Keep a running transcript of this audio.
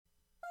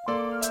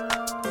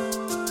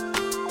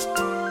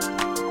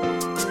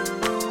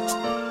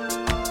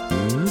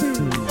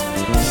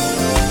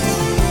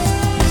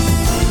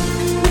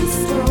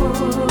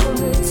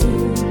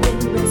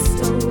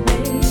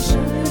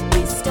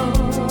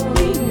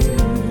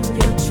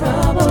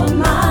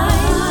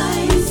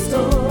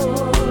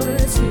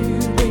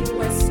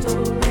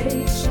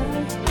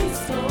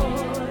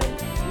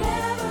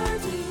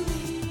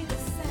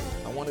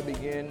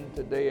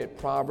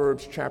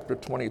Proverbs chapter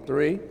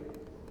 23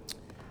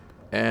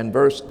 and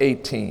verse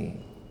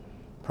 18.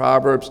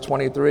 Proverbs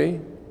 23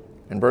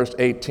 and verse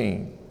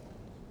 18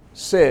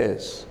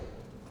 says,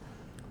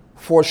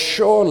 for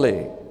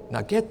surely,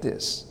 now get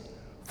this,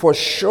 for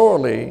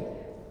surely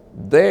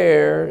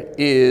there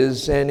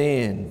is an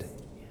end.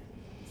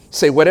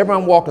 Say, whatever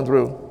I'm walking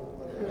through,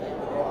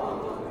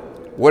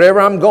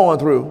 whatever I'm going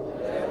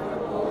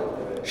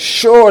through,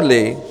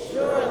 surely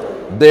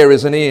there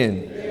is an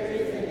end.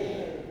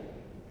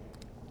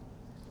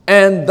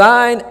 And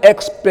thine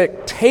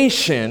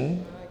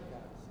expectation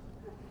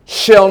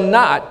shall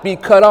not be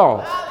cut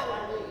off.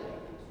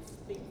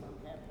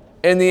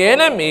 And the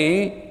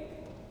enemy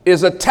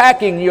is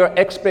attacking your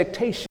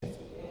expectation.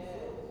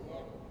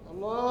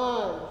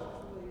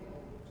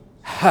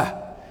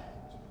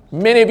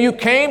 Many of you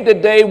came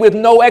today with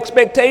no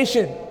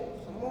expectation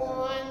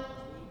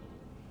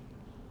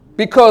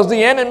because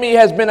the enemy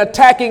has been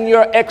attacking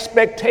your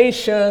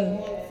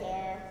expectation.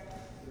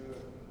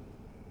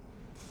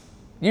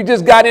 You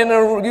just got in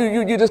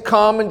you just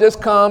come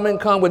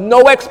with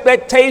no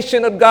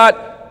expectation of God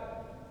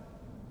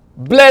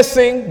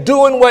blessing,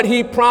 doing what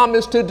he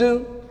promised to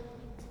do.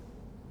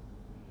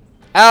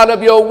 Out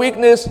of your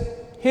weakness,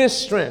 his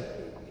strength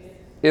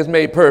is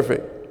made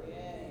perfect.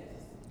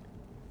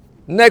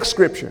 Next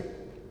scripture,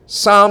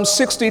 Psalm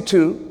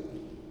 62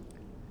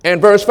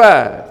 and verse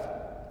 5.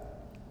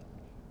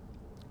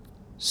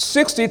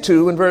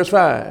 62 and verse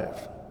 5.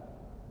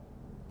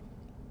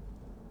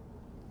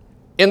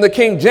 In the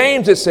King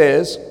James it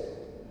says,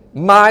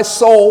 my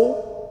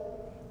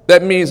soul,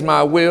 that means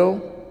my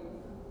will,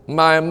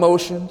 my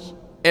emotions,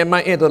 and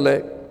my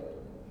intellect,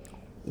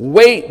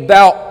 wait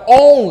thou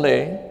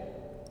only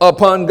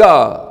upon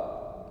God.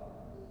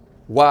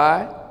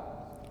 Why?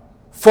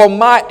 For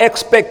my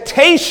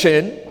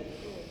expectation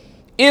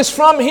is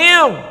from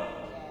him.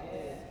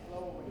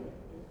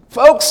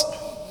 Folks,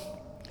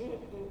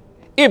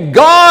 if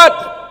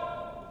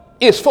God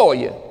is for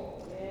you,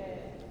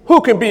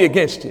 who can be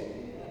against you?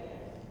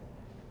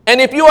 And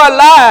if you are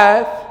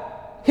alive,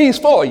 he's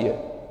for you.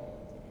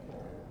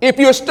 If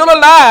you're still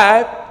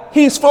alive,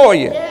 he's for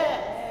you.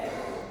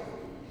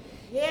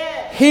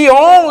 He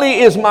only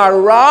is my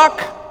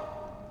rock.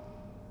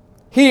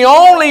 He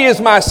only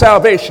is my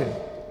salvation.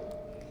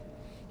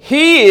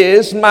 He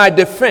is my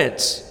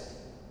defense,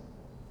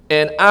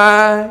 and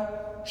I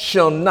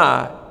shall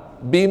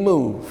not be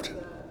moved.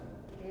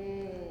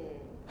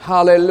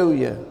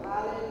 Hallelujah.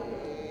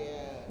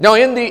 Now,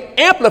 in the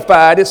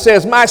Amplified, it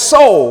says, my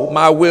soul,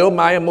 my will,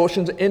 my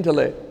emotions, and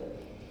intellect,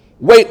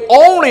 wait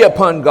only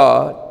upon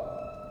God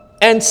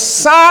and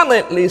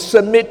silently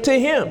submit to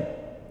him.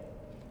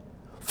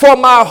 For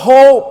my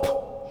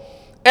hope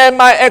and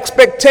my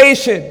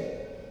expectation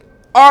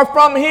are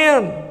from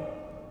him.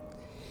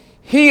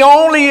 He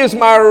only is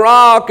my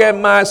rock and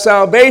my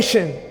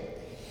salvation.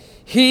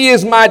 He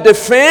is my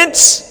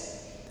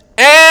defense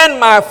and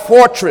my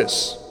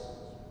fortress.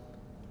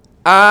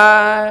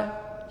 I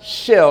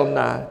shall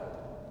not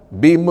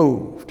be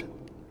moved.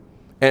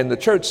 And the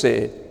church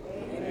said,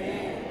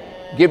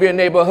 amen. Give your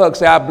neighbor a hug.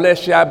 Say, I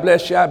bless you, I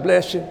bless you, I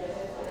bless you.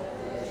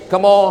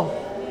 Come on.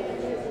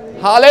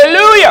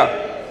 Hallelujah.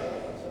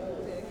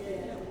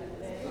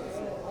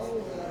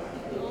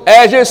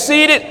 As you're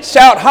seated,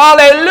 shout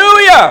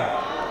hallelujah.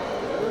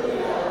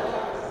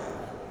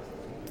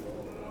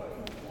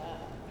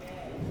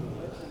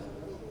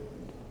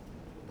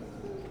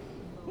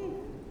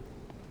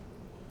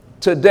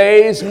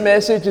 Today's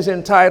message is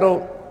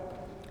entitled,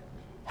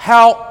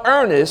 How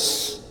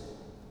Earnest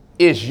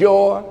is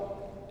Your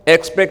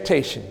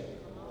Expectation?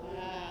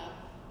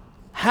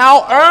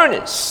 How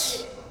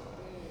earnest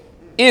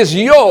is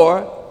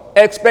your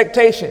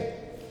expectation?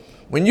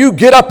 When you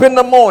get up in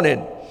the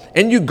morning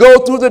and you go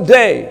through the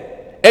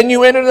day and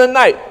you enter the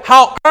night,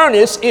 how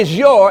earnest is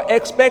your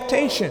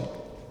expectation?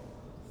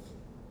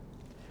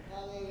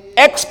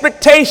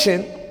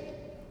 Expectation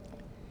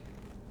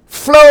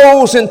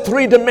flows in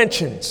three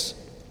dimensions.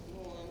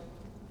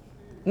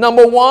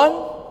 Number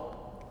one,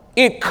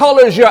 it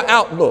colors your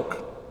outlook.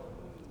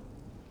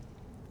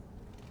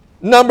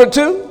 Number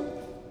two,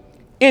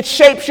 it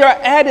shapes your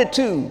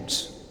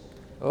attitudes.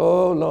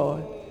 Oh,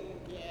 Lord.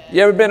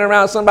 You ever been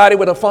around somebody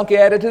with a funky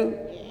attitude?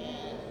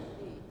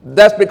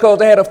 That's because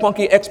they had a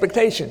funky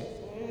expectation.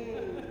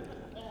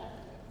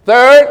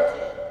 Third,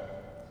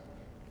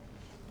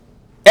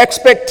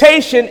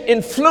 expectation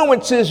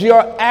influences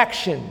your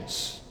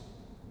actions.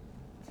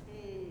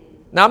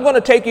 Now, I'm going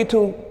to take you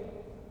to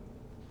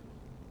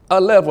a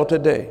level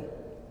today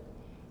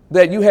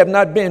that you have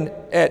not been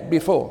at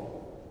before.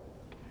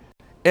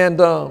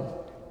 And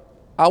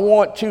I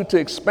want you to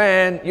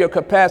expand your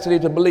capacity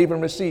to believe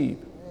and receive.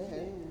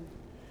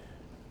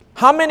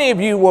 How many of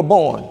you were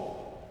born?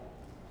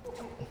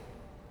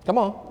 Come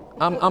on,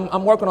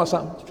 I'm working on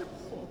something.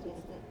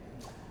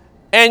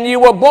 And you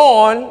were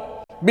born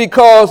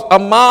because a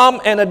mom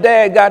and a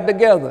dad got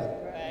together.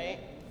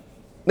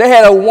 They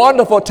had a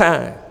wonderful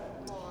time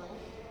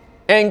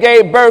and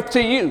gave birth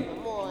to you.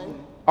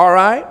 All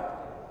right?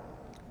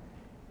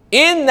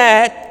 In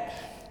that,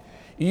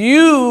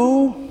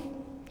 you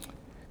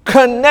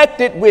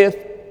connected with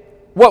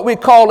what we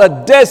call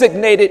a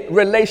designated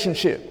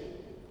relationship.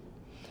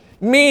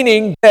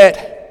 Meaning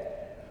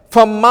that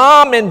from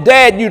mom and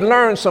dad, you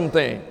learn some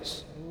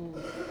things.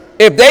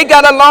 If they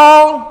got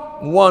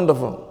along,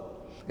 wonderful.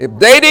 If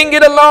they didn't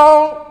get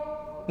along,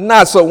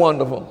 not so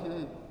wonderful.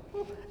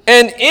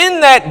 And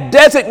in that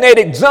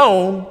designated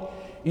zone,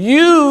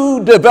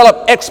 you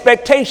develop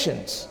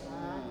expectations.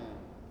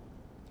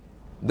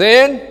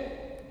 Then,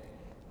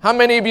 how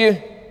many of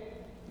you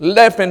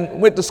left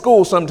and went to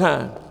school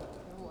sometime?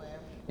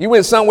 You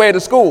went somewhere to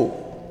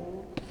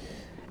school.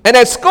 And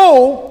at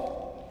school,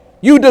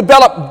 you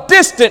develop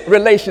distant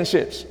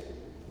relationships.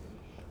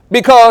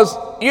 Because,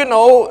 you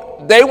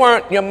know, they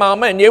weren't your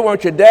mama and they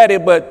weren't your daddy,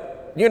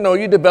 but, you know,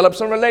 you develop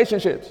some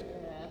relationships.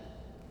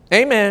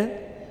 Amen.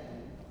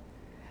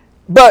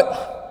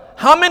 But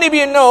how many of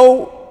you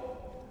know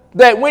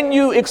that when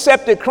you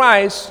accepted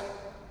Christ,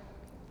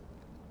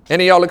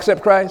 any of y'all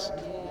accept Christ?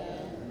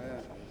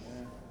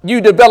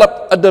 You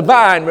develop a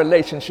divine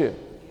relationship.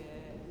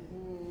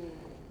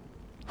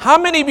 How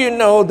many of you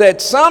know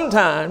that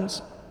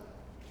sometimes,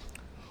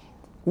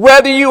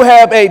 whether you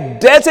have a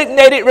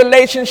designated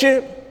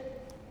relationship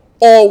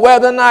or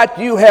whether or not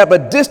you have a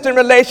distant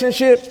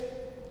relationship,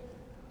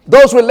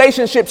 those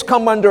relationships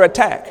come under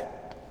attack.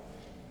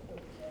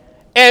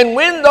 And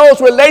when those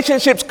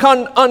relationships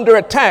come under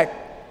attack,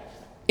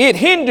 it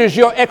hinders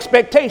your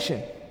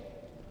expectation.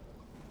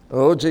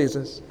 Oh,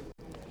 Jesus.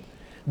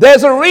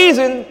 There's a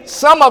reason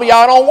some of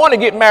y'all don't want to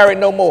get married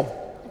no more.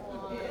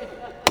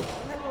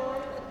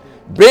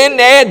 Been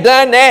there,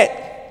 done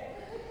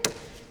that.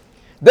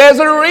 There's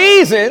a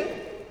reason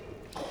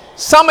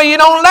some of you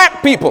don't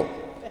like people.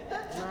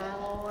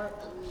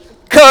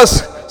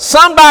 Because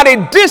somebody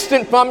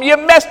distant from you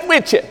messed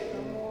with you.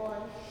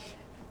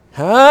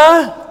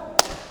 Huh?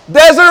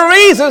 There's a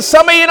reason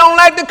some of you don't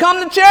like to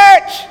come to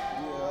church.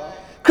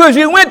 Because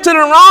you went to the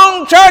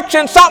wrong church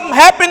and something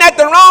happened at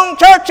the wrong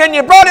church and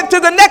you brought it to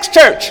the next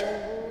church.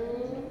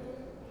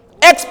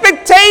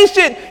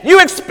 Expectation.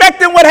 You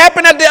expecting what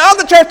happened at the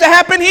other church to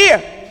happen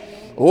here.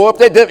 Or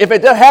if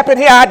it does happen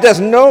here, I just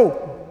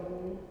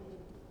know.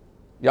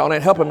 Y'all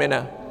ain't helping me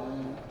now.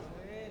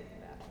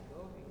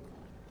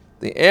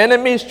 The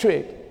enemy's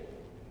trick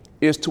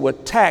is to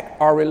attack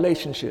our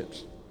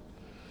relationships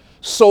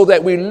so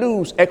that we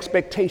lose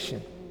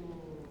expectation.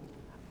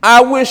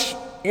 I wish,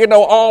 you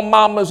know, all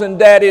mamas and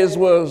daddies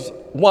was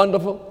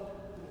wonderful.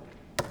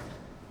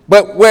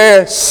 But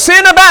where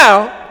sin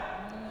abounds,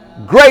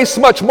 grace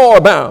much more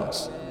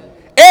abounds.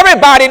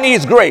 Everybody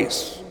needs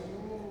grace.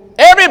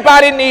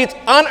 Everybody needs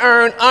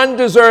unearned,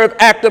 undeserved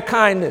act of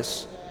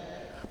kindness.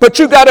 But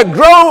you got to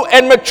grow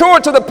and mature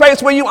to the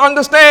place where you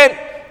understand,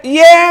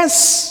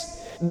 yes,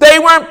 they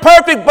weren't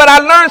perfect, but I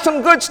learned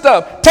some good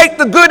stuff. Take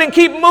the good and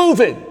keep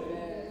moving.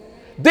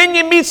 Then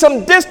you meet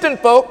some distant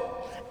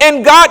folk,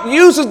 and God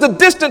uses the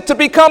distant to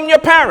become your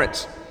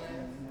parents.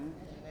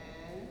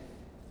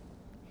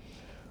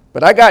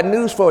 But I got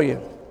news for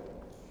you.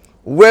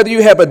 Whether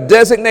you have a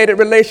designated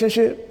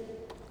relationship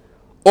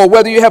or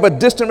whether you have a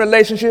distant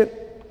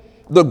relationship,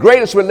 the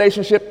greatest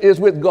relationship is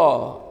with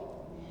God.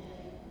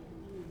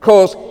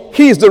 Because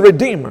he's the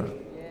Redeemer.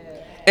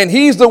 And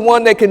he's the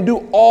one that can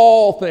do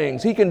all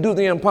things. He can do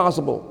the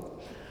impossible.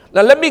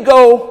 Now let me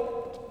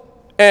go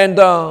and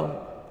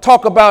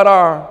talk about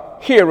our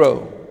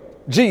hero,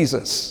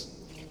 Jesus.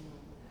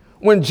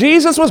 When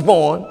Jesus was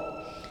born,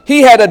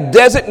 he had a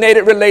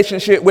designated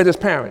relationship with his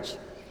parents.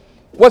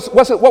 What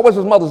was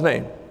his mother's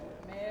name?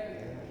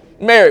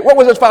 Mary. What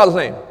was his father's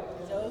name?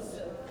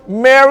 Joseph.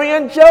 Mary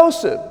and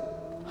Joseph.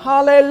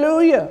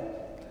 Hallelujah.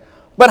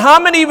 But how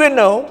many of you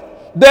know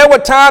there were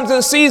times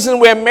and seasons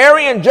where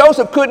Mary and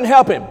Joseph couldn't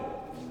help him?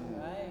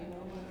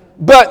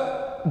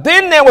 But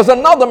then there was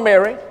another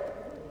Mary,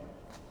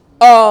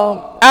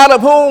 out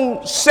of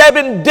whom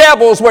 7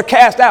 devils were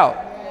cast out.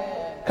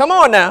 Come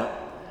on now.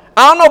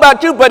 I don't know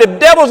about you, but if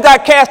devils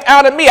got cast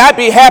out of me, I'd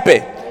be happy.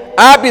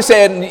 I'd be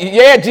saying,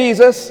 yeah,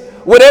 Jesus,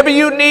 whatever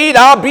you need,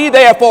 I'll be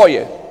there for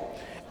you.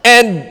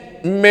 And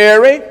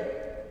Mary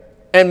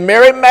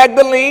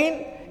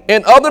Magdalene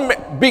and other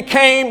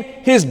became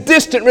his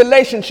distant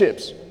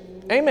relationships.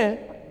 Amen.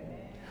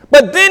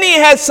 But then he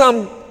had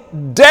some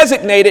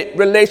designated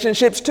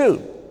relationships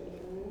too.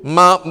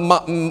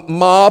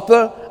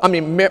 Martha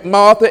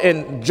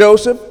and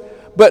Joseph,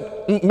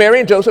 but Mary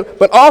and Joseph,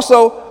 but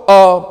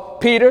also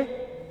Peter,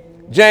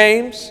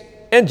 James,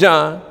 and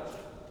John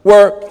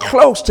were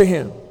close to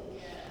him.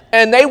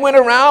 And they went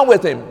around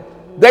with him.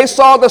 They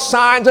saw the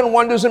signs and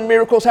wonders and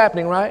miracles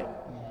happening, right?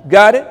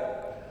 Got it?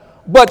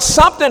 But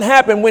something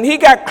happened when he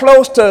got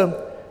close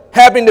to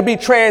having to be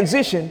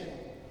transitioned.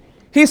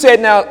 He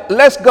said, now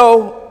let's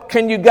go.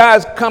 Can you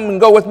guys come and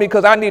go with me?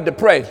 Because I need to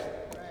pray.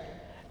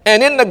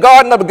 And in the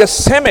Garden of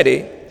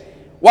Gethsemane,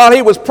 while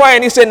he was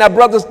praying, he said, now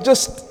brothers,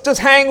 just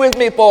hang with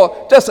me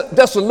for just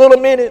a little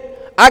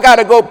minute. I got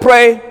to go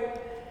pray.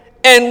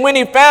 And when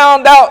he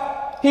found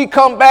out he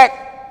come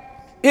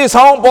back, his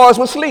homeboys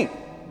were asleep.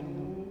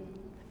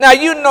 Now,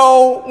 you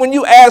know, when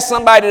you ask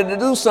somebody to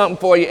do something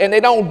for you and they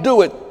don't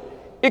do it,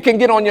 it can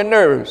get on your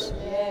nerves.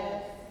 Yeah.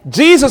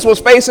 Jesus was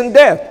facing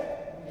death.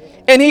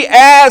 And he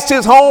asked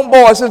his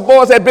homeboys, his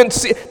boys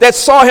that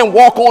saw him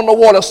walk on the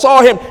water,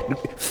 saw him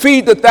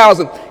feed the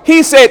thousand.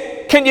 He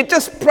said, can you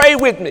just pray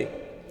with me?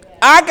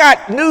 I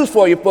got news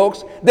for you,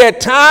 folks. There are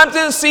times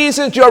and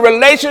seasons your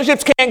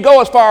relationships can't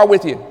go as far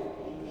with you.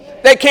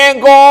 They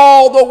can't go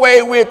all the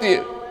way with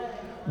you.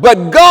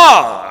 But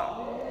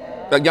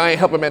God, y'all ain't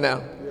helping me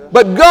now.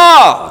 But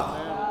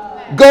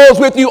God goes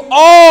with you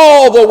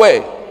all the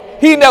way.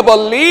 He never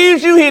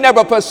leaves you. He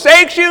never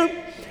forsakes you.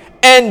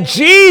 And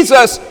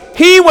Jesus,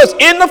 he was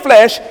in the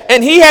flesh,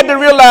 and he had to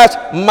realize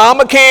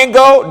mama can't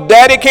go,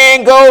 daddy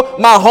can't go,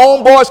 my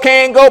homeboys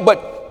can't go,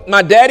 but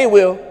my daddy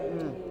will.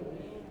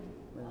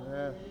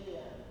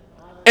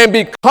 And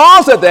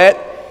because of that,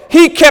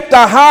 he kept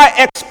a high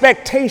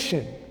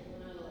expectation.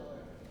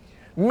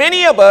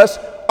 Many of us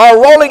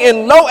are rolling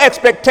in low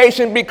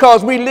expectation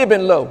because we live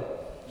in low,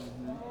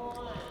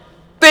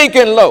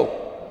 thinking low.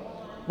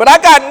 But I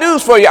got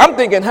news for you. I'm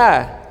thinking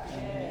high.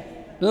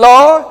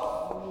 Lord,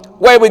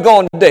 where are we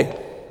going today?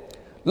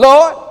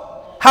 Lord,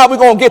 how are we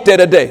going to get there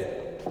today?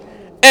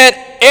 And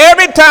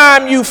every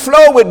time you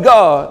flow with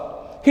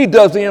God, he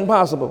does the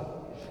impossible.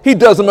 He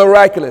does the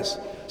miraculous.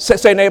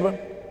 Say neighbor,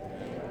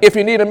 if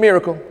you need a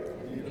miracle.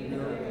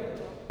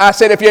 I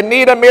said, if you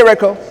need a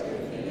miracle,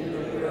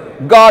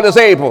 God is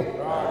able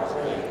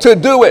to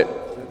do it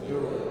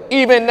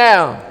even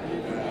now.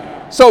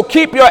 So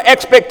keep your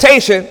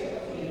expectation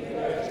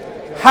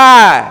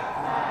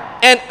high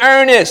and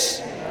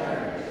earnest.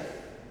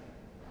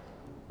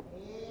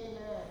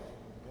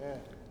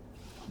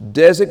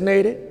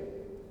 Designated,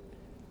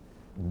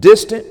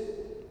 distant,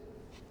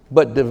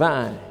 but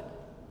divine.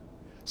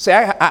 Say,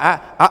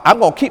 I'm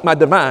going to keep my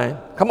divine.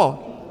 Come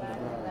on.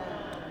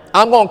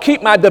 I'm going to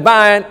keep my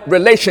divine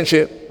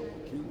relationship.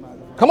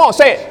 Come on,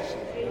 say it.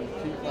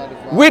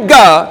 With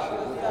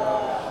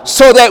God,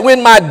 so that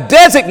when my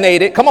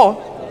designated, come on,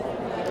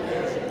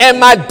 and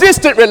my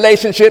distant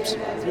relationships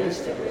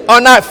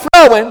are not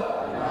flowing,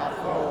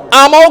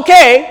 I'm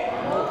okay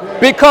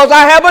because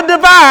I have a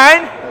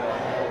divine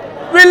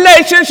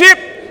relationship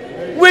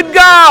with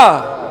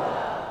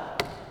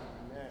God.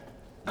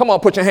 Come on,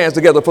 put your hands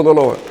together for the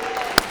Lord.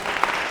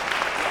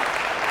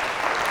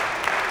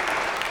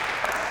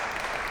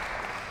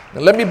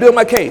 Now let me build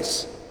my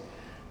case.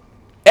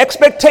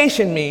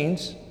 Expectation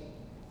means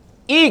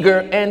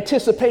eager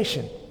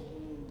anticipation.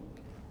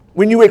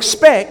 When you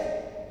expect,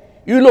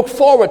 you look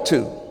forward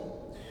to.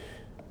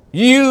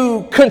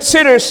 You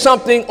consider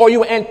something or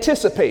you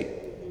anticipate.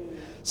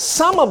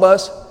 Some of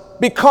us,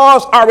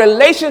 because our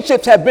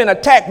relationships have been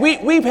attacked,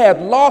 we've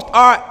had lost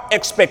our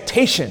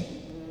expectation.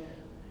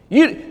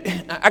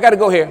 I got to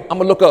go here. I'm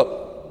going to look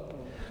up.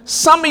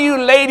 Some of you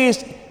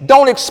ladies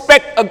don't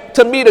expect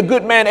to meet a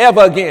good man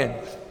ever again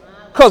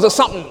because of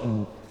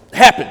something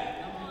happened.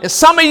 And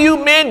some of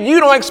you men, you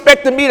don't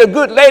expect to meet a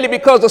good lady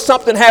because of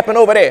something happened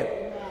over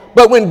there.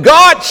 But when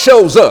God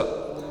shows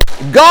up,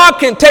 God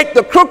can take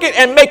the crooked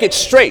and make it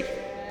straight.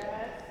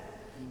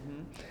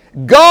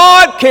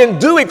 God can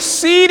do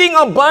exceeding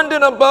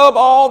abundant above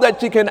all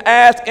that you can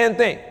ask and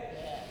think.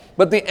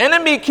 But the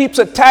enemy keeps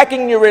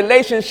attacking your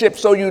relationship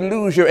so you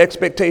lose your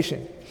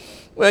expectation.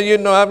 Well, you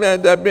know, I've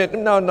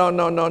been,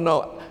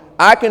 no.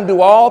 I can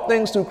do all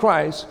things through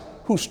Christ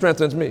who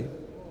strengthens me.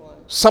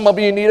 Some of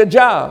you need a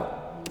job.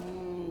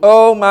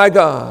 Oh my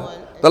God.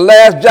 The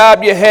last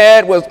job you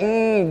had was,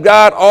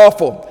 God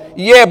awful.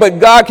 Yeah, but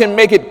God can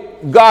make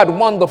it God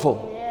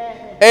wonderful.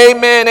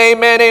 Amen,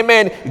 amen,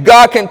 amen.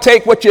 God can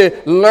take what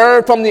you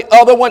learned from the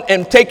other one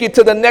and take you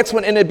to the next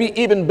one and it'll be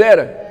even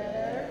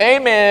better.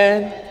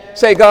 Amen.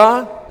 Say,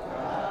 God,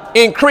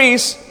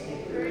 increase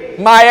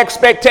my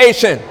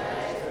expectation.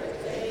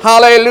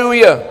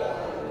 Hallelujah.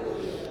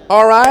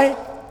 All right.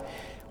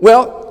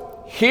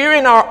 Well, here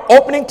in our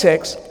opening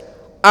text,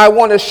 I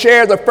want to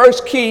share the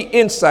first key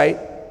insight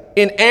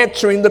in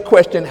answering the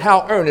question,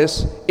 how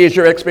earnest is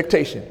your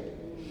expectation?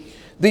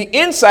 The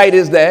insight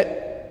is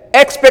that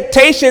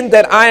expectation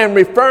that I am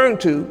referring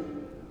to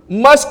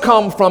must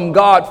come from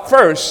God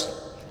first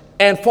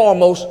and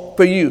foremost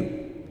for you.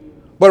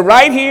 But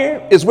right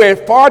here is where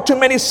far too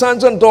many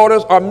sons and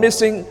daughters are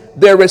missing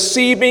their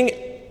receiving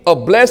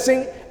of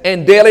blessing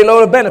and daily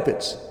load of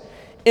benefits.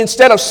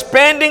 Instead of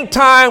spending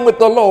time with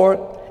the Lord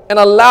and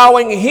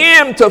allowing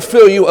him to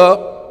fill you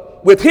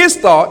up with his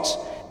thoughts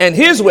and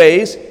his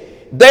ways,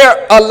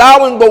 they're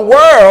allowing the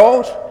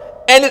world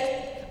and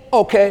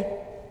okay.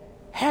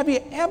 Have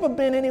you ever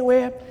been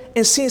anywhere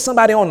and seen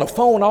somebody on the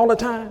phone all the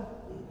time?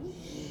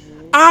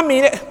 I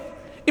mean, it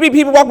be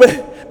people walking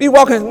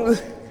the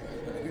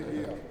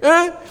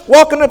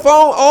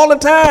phone all the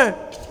time.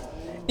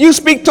 You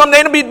speak to them,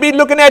 they don't be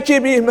looking at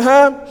you,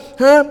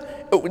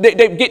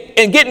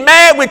 They get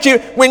mad with you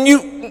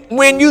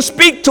when you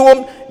speak to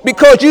them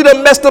because you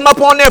done messed them up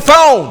on their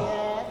phone.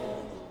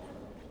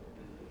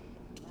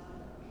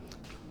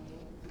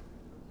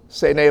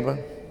 Say, neighbor,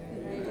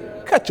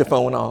 cut your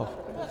phone off.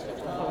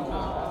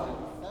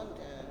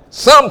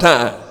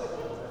 Sometimes.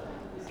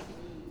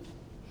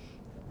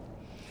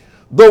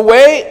 The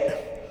way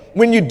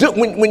when you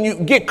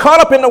get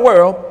caught up in the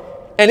world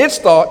and its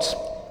thoughts,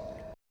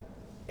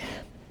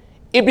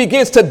 it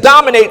begins to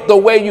dominate the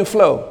way you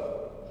flow.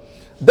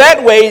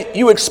 That way,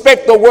 you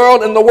expect the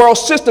world and the world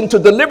system to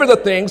deliver the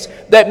things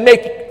that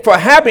make for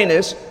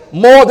happiness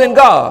more than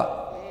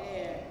God.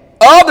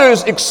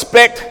 Others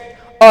expect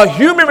a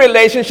human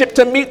relationship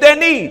to meet their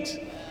needs.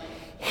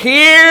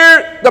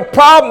 Here, the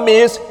problem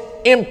is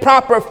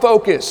improper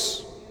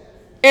focus.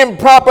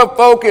 Improper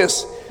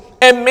focus.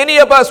 And many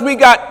of us,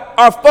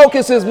 our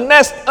focus is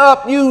messed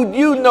up.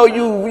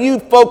 You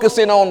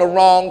focusing on the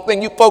wrong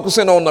thing. You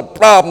focusing on the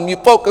problem. You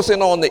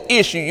focusing on the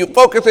issue. You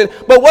focusing.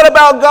 But what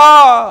about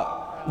God?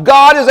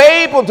 God is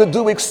able to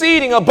do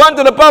exceeding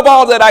abundant above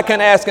all that I can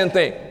ask and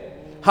think.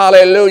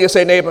 Hallelujah.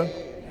 Say, neighbor,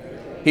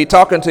 he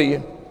talking to you.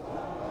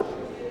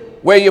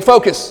 Where you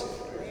focus.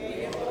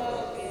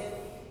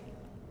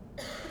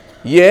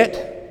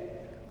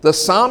 Yet the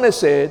psalmist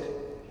said,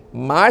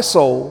 my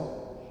soul,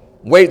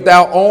 wait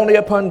thou only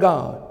upon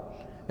God.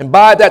 And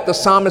by that, the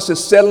psalmist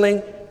is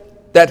settling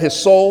that his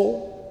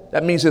soul,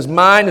 that means his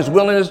mind, his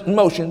will, and his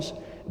emotions,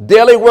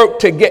 daily work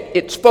to get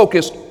its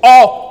focus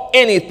off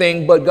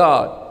anything but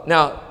God.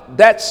 Now,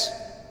 that's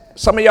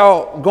some of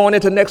y'all going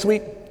into next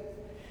week.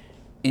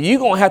 You're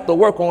going to have to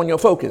work on your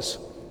focus.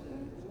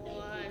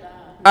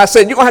 I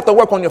said, you're going to have to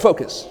work on your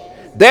focus.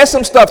 There's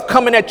some stuff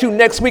coming at you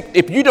next week.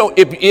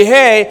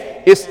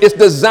 It's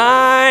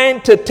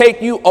designed to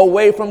take you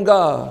away from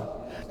God,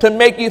 to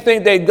make you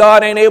think that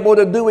God ain't able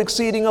to do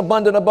exceeding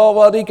abundant above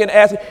all that he can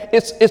ask.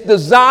 It's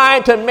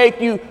designed to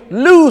make you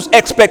lose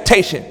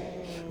expectation.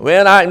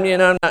 Well,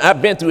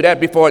 I've been through that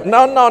before.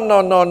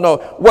 No.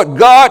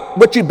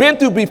 What you've been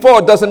through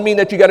before doesn't mean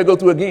that you got to go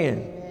through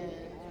again.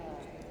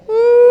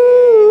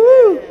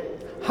 Woo.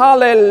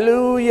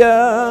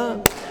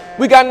 Hallelujah.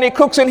 We got any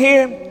cooks in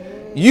here?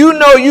 You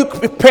know you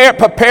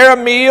prepare a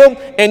meal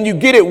and you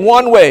get it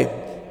one way.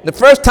 The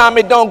first time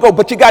it don't go,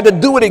 but you got to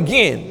do it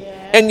again.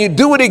 And you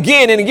do it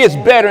again and it gets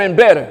better and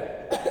better.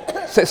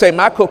 Say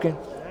my cooking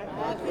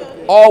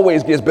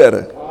always gets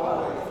better.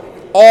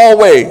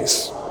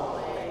 Always.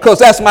 Because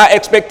that's my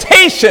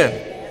expectation.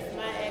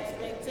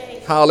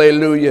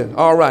 Hallelujah.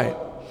 All right.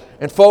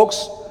 And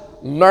folks,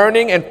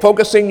 learning and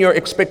focusing your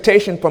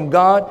expectation from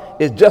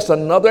God is just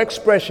another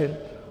expression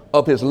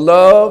of his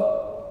love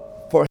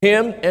for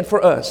him and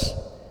for us,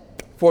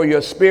 for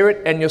your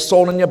spirit and your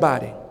soul and your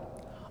body.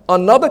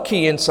 Another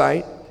key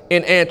insight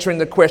in answering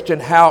the question,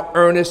 how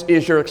earnest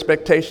is your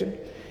expectation,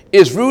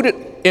 is rooted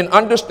in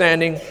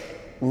understanding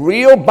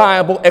real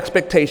Bible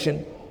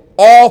expectation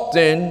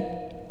often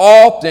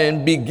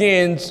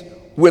begins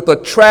with the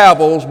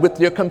travels with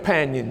your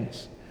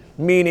companions,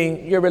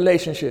 meaning your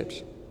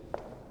relationships.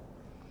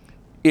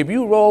 If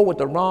you roll with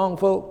the wrong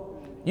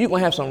folk, you're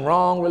going to have some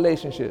wrong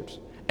relationships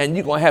and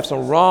you're going to have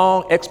some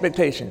wrong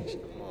expectations.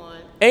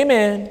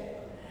 Amen.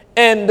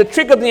 And the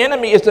trick of the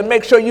enemy is to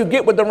make sure you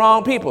get with the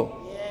wrong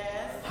people.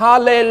 Yes.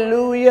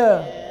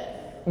 Hallelujah. Yes.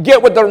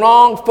 Get with the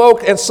wrong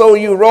folk, and so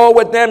you roll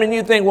with them and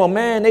you think, well,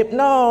 man,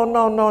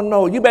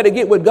 no. You better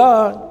get with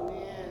God.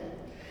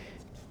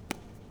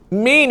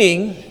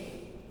 Meaning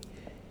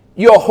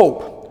your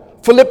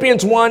hope.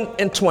 Philippians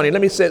 1:20.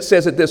 Let me say, it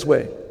says it this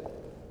way.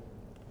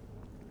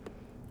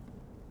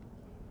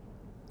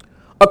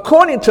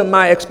 According to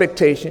my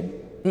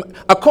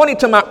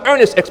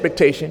earnest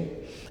expectation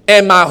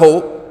and my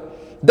hope,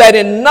 that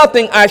in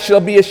nothing I shall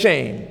be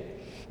ashamed,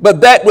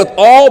 but that with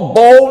all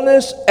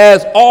boldness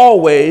as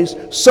always,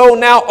 so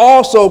now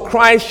also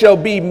Christ shall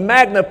be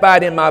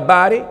magnified in my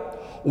body,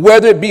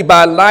 whether it be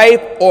by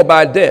life or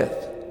by death.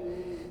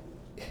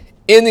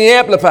 In the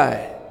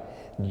Amplified,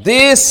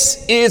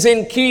 this is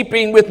in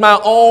keeping with my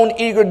own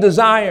eager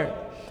desire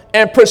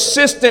and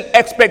persistent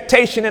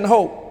expectation and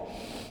hope,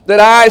 that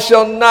I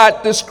shall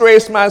not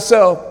disgrace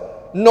myself,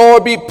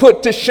 nor be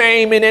put to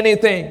shame in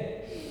anything,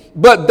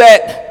 but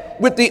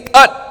that with the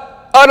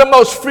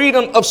uttermost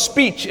freedom of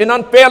speech and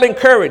unfailing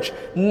courage,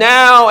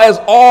 now as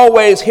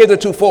always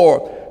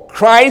heretofore,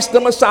 Christ the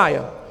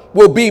Messiah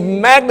will be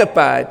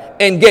magnified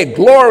and get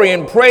glory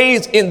and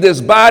praise in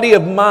this body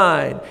of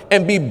mine,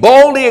 and be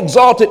boldly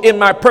exalted in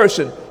my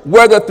person,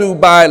 whether through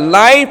by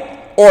life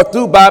or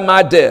through by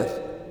my death.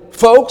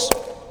 Folks,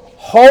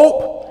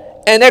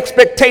 hope and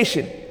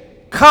expectation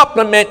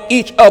complement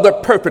each other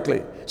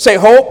perfectly. Say,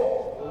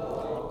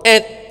 hope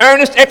and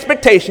earnest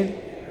expectation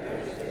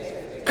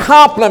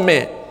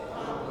complement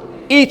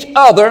each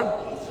other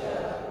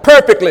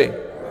perfectly.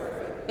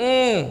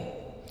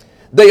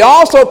 They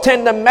also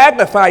tend to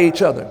magnify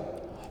each other.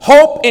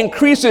 Hope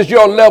increases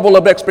your level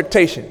of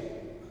expectation.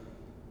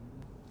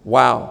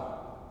 Wow.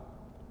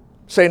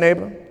 Say,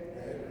 neighbor,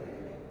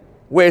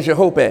 where's your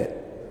hope at?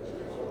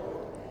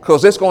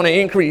 Because it's going to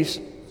increase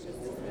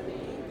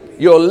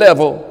your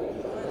level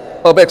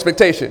of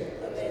expectation.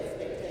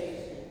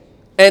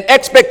 And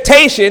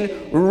expectation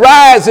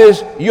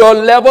rises your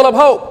level of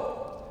hope.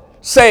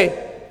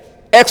 Say,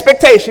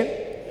 expectation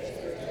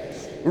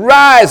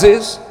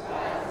rises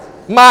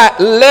my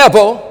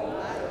level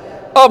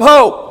of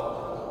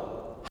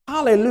hope.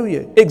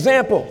 Hallelujah.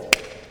 Example.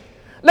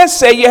 Let's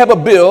say you have a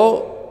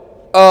bill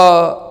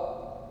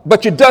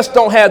but you just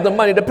don't have the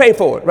money to pay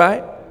for it,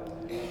 right?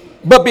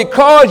 But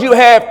because you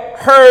have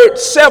heard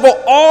several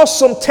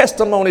awesome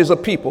testimonies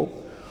of people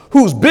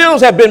whose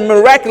bills have been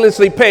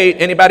miraculously paid,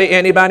 anybody?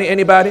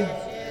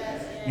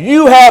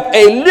 You have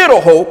a little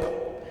hope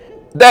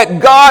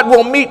that God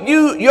will meet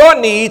your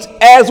needs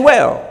as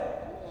well.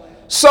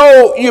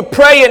 So you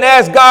pray and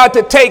ask God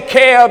to take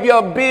care of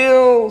your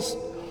bills.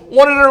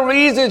 One of the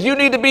reasons you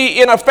need to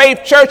be in a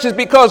faith church is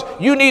because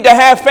you need to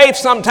have faith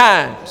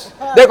sometimes.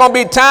 There are going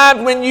to be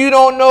times when you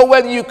don't know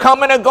whether you're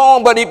coming or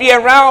going, but if you're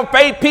around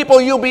faith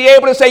people, you'll be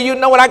able to say, you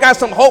know what, I got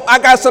some hope, I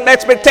got some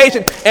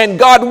expectation, and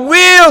God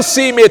will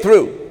see me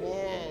through.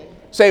 Amen.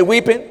 Say,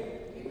 weeping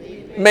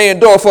may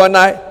endure for a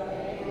night,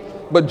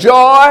 but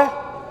joy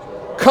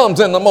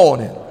comes in the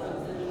morning.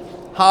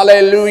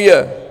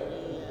 Hallelujah.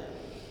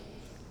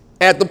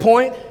 At the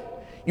point,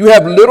 you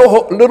have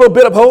little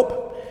bit of hope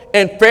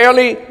and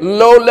fairly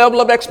low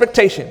level of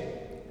expectation.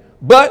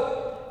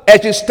 But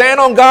as you stand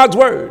on God's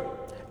word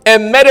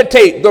and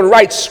meditate the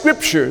right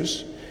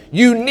scriptures,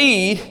 your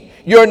need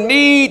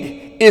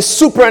is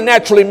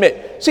supernaturally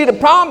met. See, the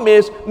problem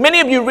is many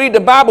of you read the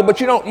Bible, but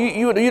you don't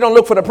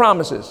look for the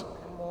promises.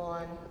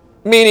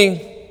 Meaning,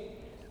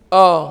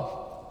 I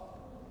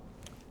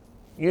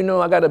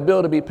got a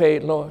bill to be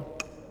paid, Lord.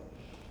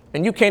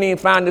 And you can't even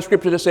find the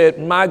scripture that said,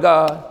 my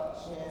God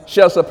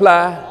shall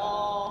supply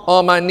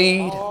all my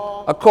need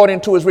according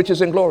to his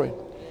riches and glory.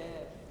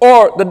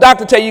 Or the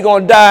doctor tell you you're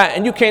going to die,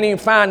 and you can't even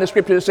find the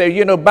scripture that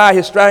say, by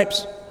his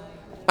stripes,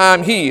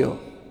 I'm healed.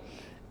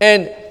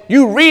 And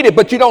you read it,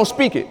 but you don't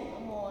speak it.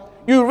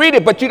 You read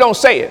it, but you don't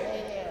say it.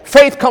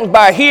 Faith comes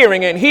by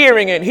hearing and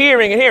hearing and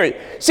hearing and hearing.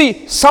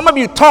 See, some of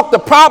you talk the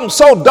problem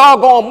so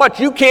doggone much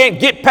you can't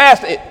get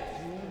past it.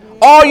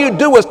 All you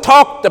do is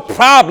talk the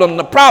problem,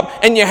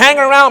 and you hang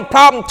around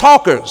problem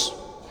talkers.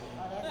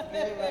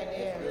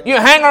 You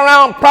hang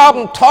around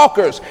problem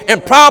talkers,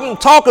 and problem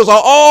talkers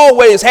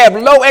always have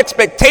low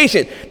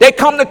expectation. They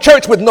come to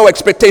church with no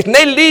expectation.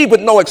 They leave with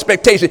no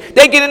expectation.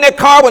 They get in their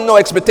car with no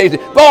expectation.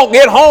 Go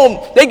get home.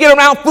 They get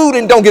around food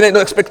and don't get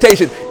no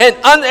expectation. And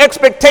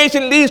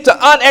unexpectation leads to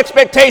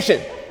unexpectation.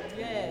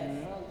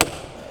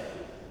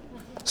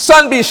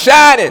 Sun be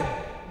shining,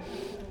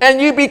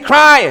 and you be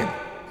crying.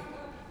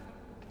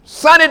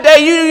 Sunny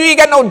day, you ain't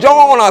got no joy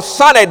on a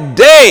sunny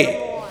day.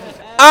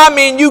 I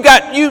mean, you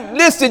got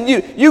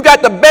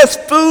the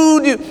best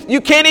food.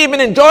 You can't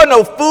even enjoy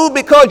no food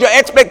because your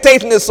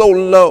expectation is so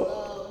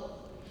low.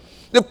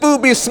 The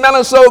food be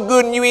smelling so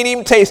good and you ain't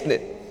even tasting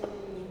it.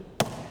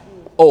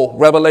 Oh,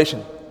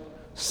 revelation.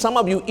 Some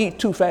of you eat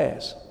too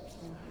fast.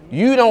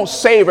 You don't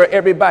savor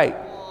every bite.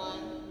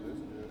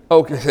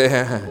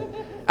 Okay.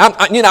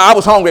 I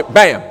was hungry.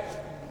 Bam.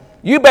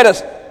 You better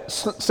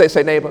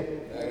say neighbor,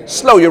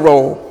 slow your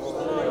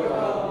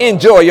roll.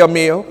 Enjoy your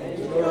meal.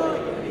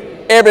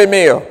 Every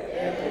meal.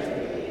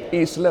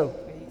 Eat slow.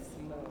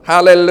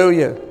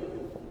 Hallelujah.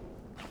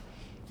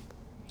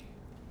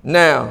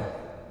 Now,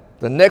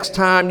 the next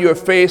time you're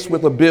faced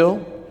with a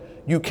bill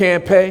you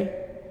can't pay,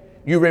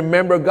 you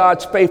remember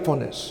God's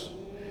faithfulness.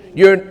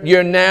 You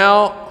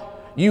now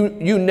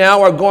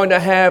are going to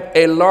have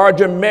a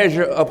larger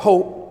measure of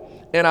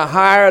hope and a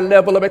higher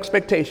level of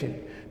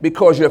expectation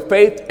because your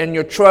faith and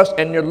your trust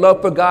and your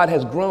love for God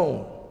has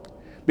grown.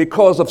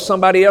 Because of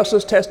somebody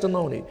else's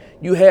testimony,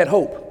 you had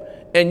hope.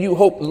 And you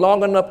hoped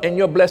long enough and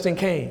your blessing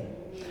came.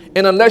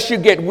 And unless you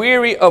get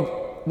weary of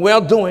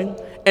well-doing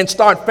and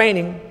start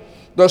fainting,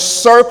 the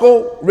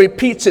circle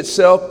repeats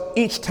itself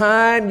each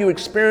time you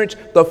experience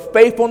the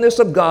faithfulness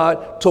of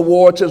God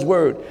towards his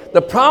word.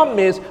 The problem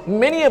is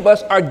many of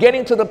us are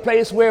getting to the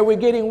place where we're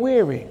getting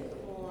weary.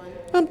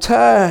 I'm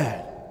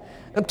tired.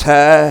 And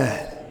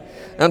tired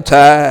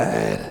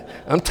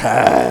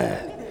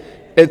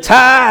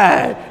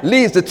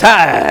leads to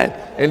tired,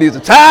 and leads to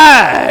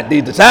tired,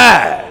 leads to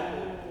tired.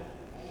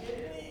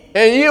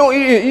 And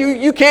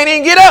you can't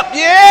even get up.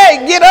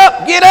 Yeah, get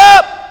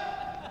up.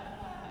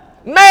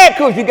 Mad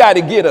because you got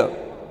to get up.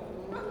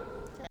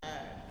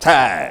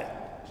 Tired.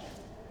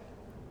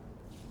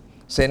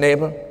 Say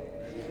neighbor.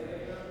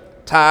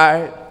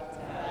 Tired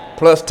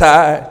plus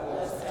tired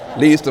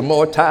leads to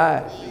more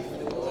tired.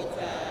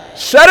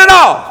 Shut it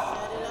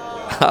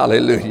off.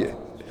 Hallelujah.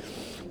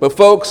 But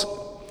folks,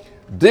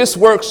 this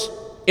works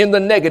in the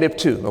negative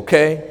too,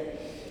 okay?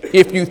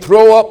 If you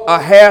throw up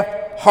a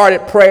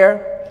half-hearted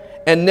prayer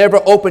and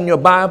never open your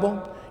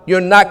Bible,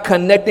 you're not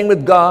connecting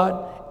with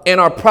God and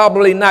are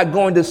probably not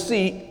going to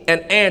see an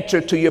answer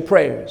to your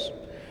prayers.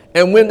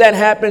 And when that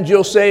happens,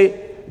 you'll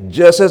say,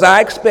 just as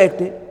I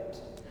expected,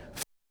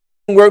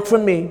 work for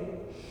me.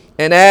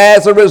 And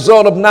as a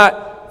result of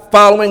not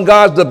following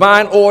God's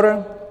divine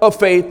order of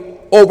faith,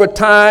 over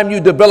time you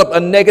develop a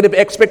negative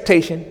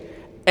expectation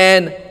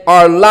and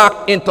are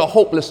locked into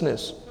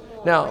hopelessness.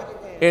 Now,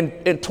 in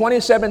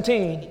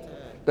 2017,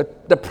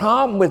 the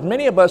problem with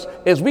many of us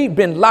is we've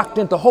been locked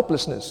into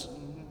hopelessness.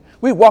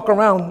 We walk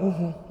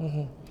around,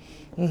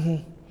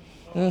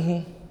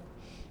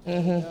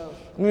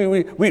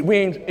 we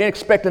ain't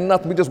expecting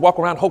nothing. We just walk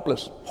around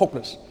hopeless.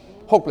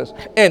 Hopeless.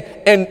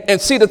 And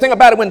see, the thing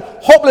about it, when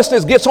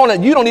hopelessness gets on it,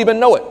 you don't even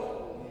know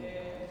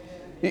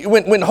it.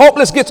 When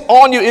hopeless gets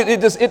on you,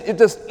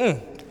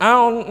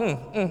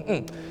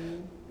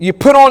 You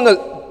put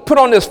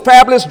on this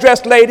fabulous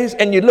dress, ladies,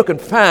 and you're looking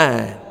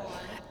fine.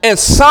 And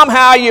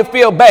somehow you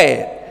feel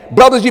bad.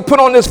 Brothers, you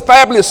put on this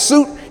fabulous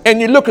suit and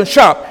you're looking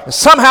sharp. And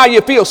somehow you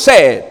feel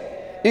sad.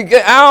 I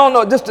don't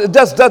know, it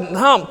just doesn't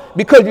hum,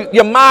 because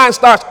your mind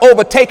starts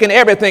overtaking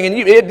everything, and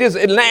it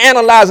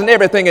analyzing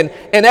everything,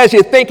 and as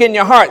you think in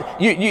your heart,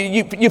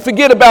 you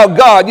forget about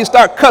God. You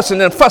start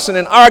cussing and fussing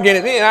and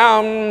arguing.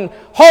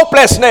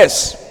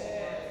 Hopelessness.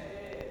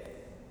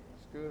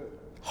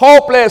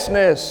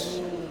 Hopelessness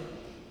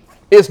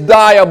is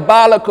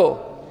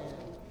diabolical.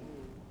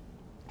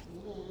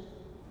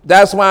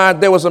 That's why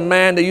there was a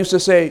man that used to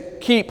say,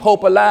 keep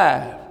hope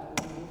alive.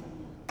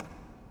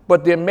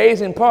 But the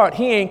amazing part,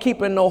 he ain't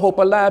keeping no hope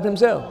alive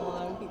himself.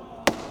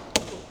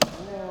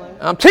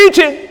 I'm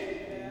teaching,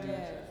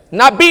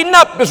 not beating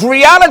up. It's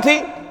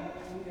reality,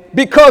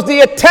 because the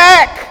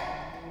attack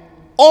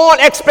on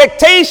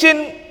expectation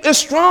is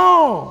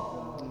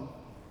strong.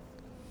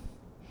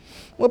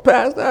 Well,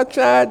 Pastor, I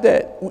tried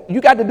that. You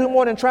got to do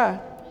more than try.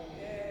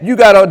 You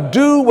got to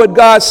do what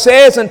God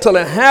says until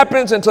it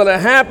happens,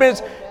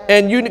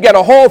 and you got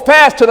to hold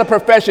fast to the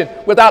profession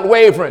without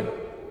wavering.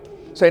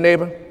 Say,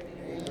 neighbor,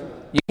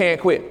 you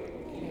can't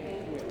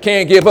quit.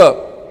 Can't give up.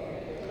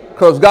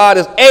 Because God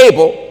is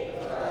able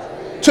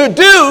to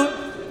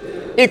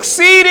do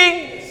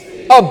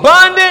exceeding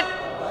abundant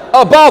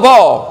above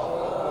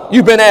all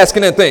you've been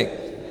asking and think.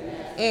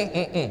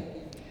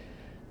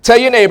 Tell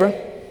your neighbor,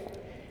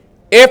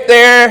 if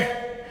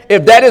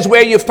that is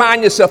where you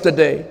find yourself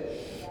today,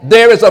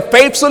 there is a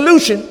faith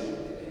solution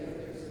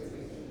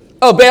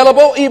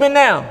available even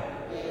now.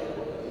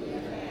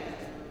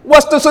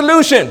 What's the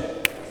solution?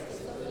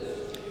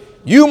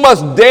 You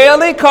must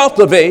daily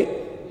cultivate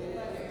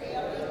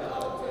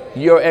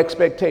your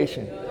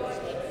expectation.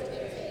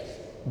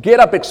 Get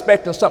up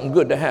expecting something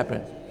good to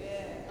happen.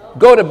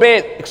 Go to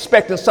bed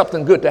expecting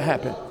something good to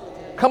happen.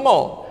 Come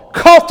on.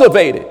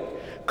 Cultivate it.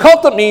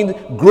 Cultivate means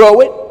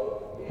grow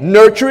it,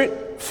 nurture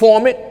it,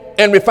 form it,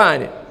 and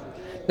refine it.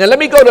 Now let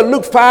me go to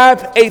Luke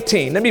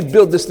 5:18. Let me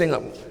build this thing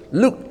up.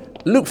 Luke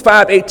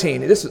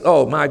 5:18. This is,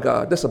 oh my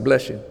God, this is a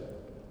blessing.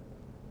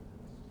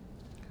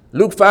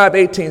 Luke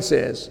 5:18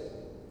 says,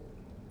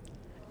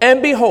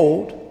 and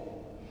behold,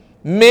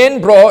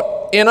 men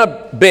brought in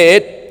a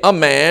bed a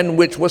man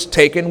which was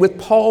taken with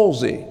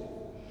palsy.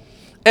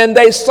 And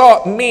they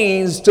sought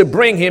means to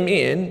bring him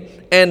in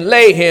and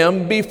lay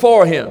him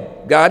before him.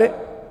 Got it?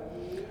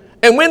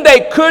 And when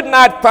they could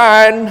not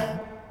find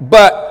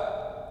but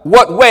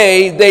what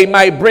way they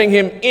might bring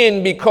him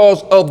in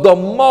because of the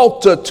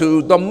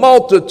multitude,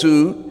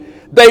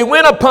 they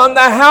went upon the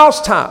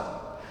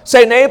housetop.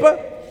 Say, neighbor,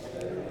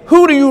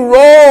 who do you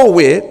roll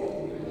with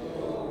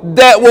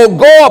that will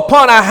go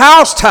upon a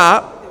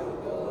housetop,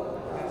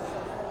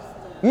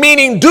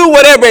 meaning do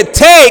whatever it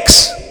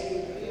takes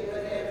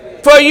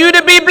for you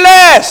to be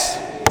blessed?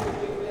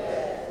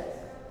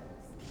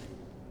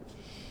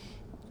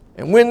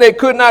 And when they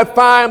could not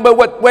find but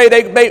what way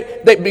they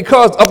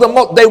because of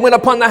they went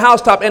upon the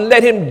housetop and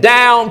let him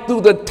down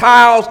through the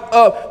tiles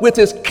with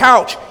his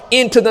couch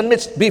into the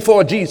midst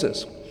before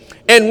Jesus.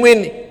 And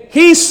when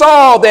he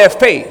saw their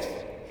faith,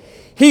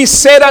 he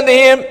said unto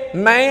him,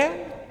 man,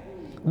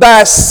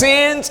 thy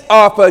sins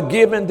are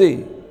forgiven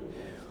thee.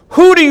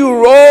 Who do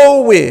you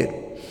roll with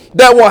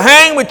that will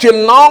hang with you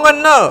long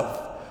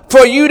enough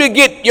for you to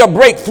get your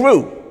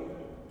breakthrough?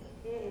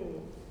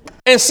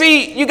 And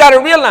see, you got to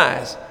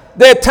realize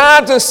there are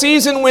times and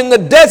seasons when the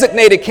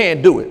designated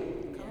can't do it.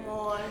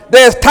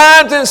 There's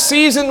times and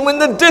seasons when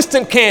the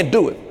distant can't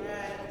do it.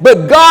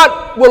 But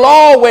God will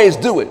always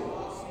do it.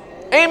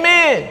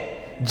 Amen.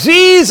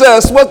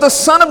 Jesus was the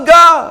Son of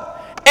God.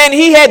 And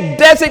he had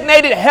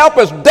designated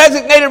helpers,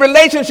 designated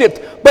relationships.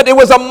 But there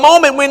was a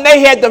moment when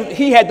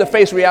he had to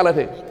face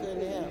reality.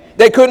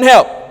 They couldn't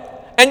help.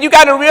 And you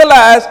got to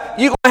realize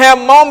you're going to have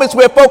moments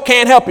where folk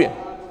can't help you.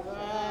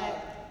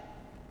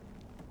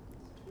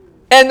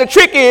 And the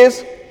trick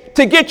is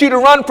to get you to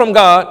run from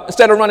God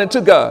instead of running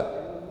to God.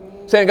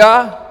 Saying,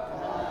 God,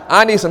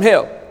 I need some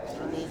help.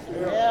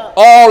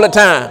 All the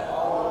time.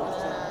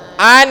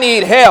 I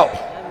need help.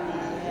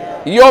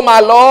 You're my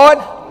Lord.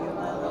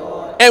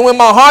 And when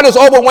my heart is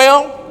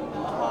overwhelmed,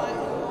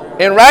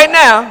 and right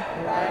now,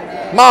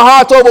 my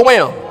heart's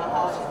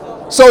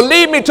overwhelmed. So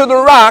lead me to the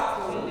rock.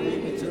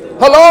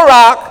 Hello,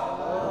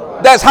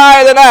 rock, that's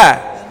higher than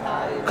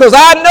I. Because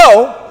I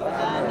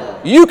know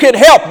you can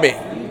help me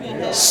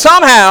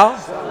somehow,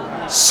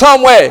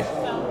 some way.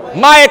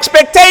 My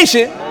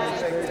expectation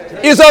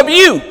is of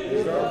you.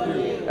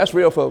 That's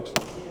real, folks.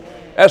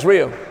 That's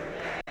real.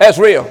 That's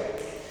real.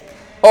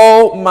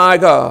 Oh, my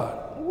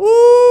God.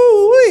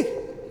 Woo-wee.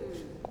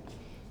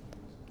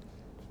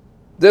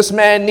 This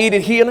man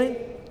needed healing,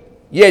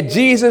 yet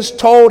Jesus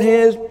told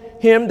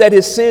him that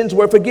his sins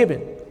were forgiven.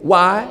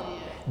 Why?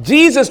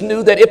 Jesus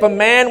knew that if a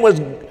man was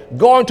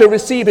going to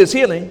receive his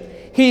healing,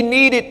 he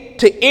needed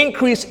to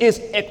increase his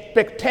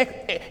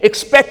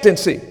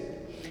expectancy.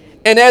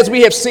 And as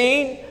we have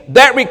seen,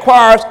 that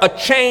requires a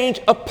change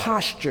of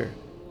posture.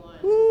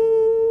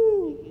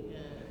 Ooh,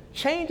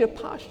 change of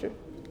posture.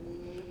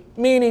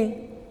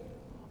 Meaning,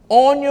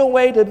 on your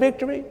way to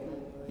victory,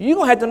 you're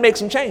going to have to make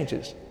some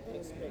changes.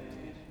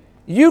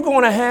 You're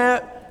going to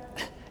have,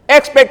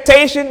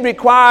 expectation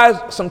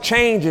requires some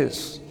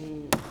changes.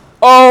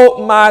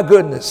 Oh my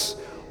goodness.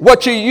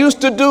 What you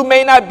used to do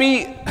may not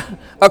be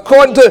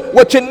according to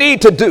what you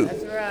need to do.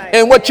 Right.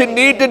 And what you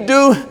need to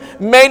do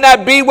may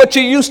not be what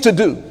you used to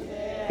do.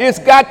 Yeah. It's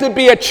got to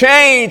be a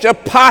change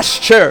of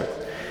posture.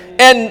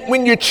 And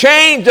when you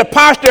change the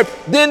posture,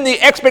 then the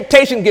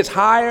expectation gets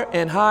higher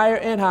and higher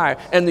and higher.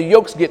 And the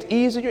yokes get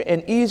easier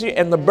and easier,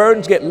 and the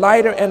burdens get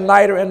lighter and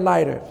lighter and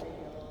lighter.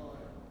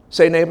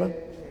 Say, neighbor,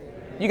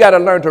 you got to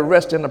learn to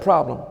rest in the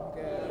problem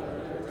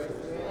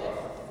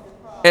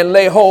and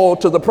lay hold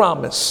to the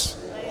promise.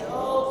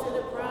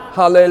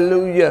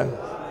 Hallelujah.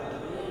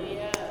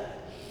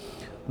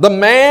 The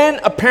man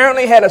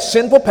apparently had a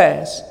sinful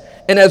past,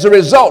 and as a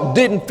result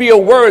didn't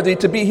feel worthy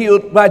to be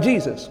healed by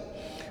Jesus.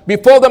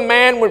 Before the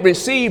man would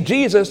receive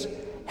Jesus,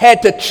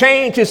 had to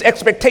change his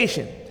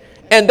expectation,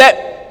 and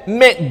that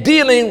meant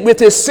dealing with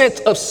his sense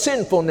of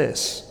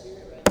sinfulness.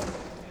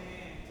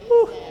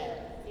 Whew.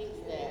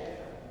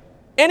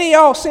 Any of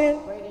y'all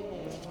sin?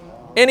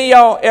 Any of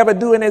y'all ever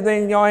do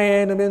anything y'all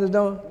ain't in the business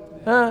doing?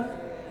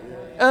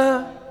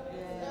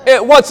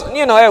 Once in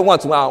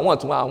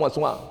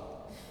a while.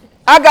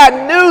 I got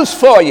news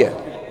for you.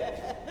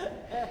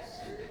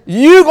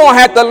 You're going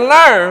to have to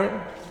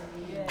learn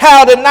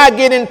how to not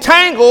get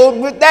entangled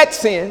with that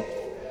sin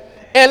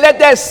and let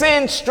that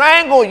sin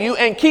strangle you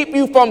and keep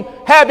you from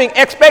having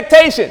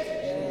expectation.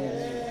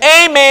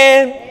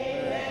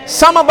 Amen.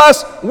 Some of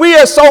us, we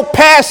are so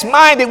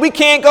past-minded, we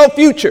can't go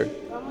future.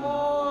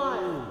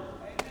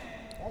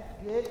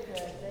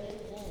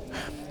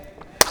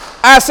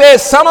 I said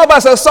some of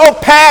us are so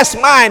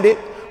past-minded,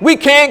 we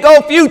can't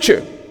go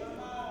future.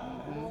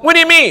 What do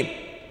you mean?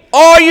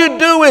 All you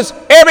do is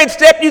every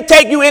step you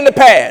take, you in the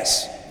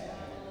past.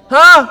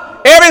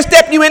 Every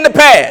step you in the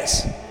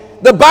past.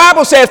 The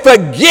Bible says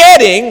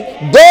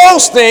forgetting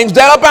those things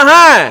that are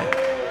behind.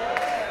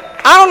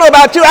 I don't know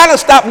about you. I done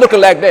stopped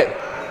looking like that.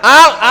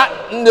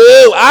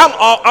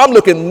 I'm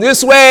looking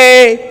this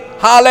way.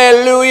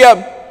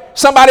 Hallelujah.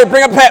 Somebody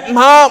bring up,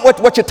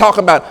 what you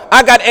talking about?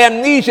 I got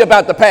amnesia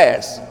about the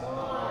past.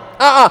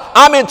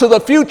 I'm into the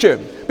future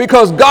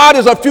because God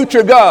is a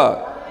future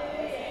God.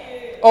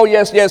 Oh,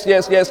 yes.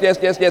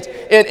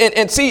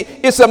 And see,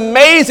 it's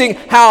amazing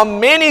how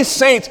many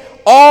saints,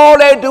 all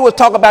they do is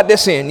talk about their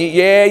sin.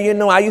 Yeah,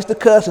 I used to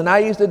cuss and I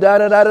used to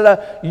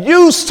da-da-da-da-da.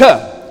 Used to.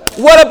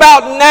 What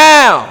about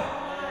now?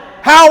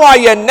 How are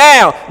you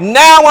now?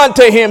 Now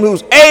unto him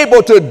who's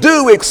able to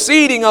do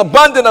exceeding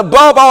abundant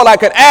above all I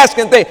could ask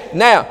and think.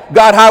 Now,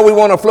 God, how we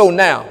want to flow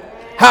now?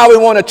 How we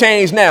want to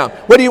change now?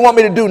 What do you want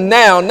me to do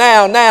now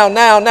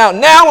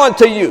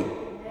unto you?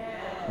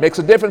 Makes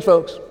a difference,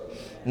 folks.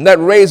 And that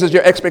raises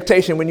your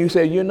expectation when you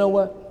say, you know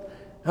what?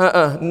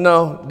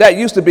 No, that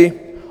used to be.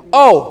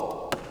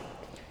 Oh,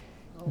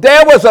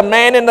 there was a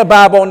man in the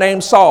Bible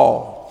named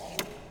Saul.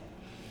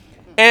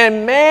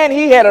 And man,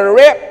 he had a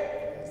rep.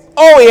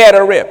 Oh, he had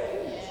a rep.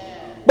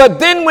 But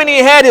then when he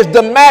had his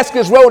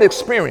Damascus Road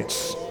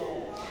experience,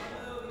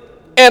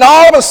 and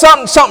all of a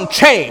sudden something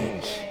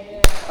changed.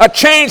 A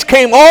change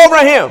came over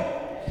him.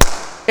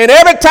 And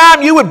every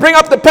time you would bring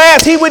up the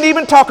past, he wouldn't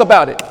even talk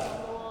about it.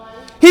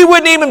 He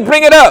wouldn't even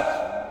bring it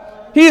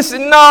up. He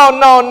said, no. I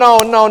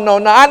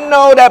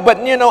know that, but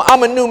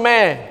I'm a new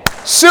man.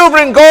 Silver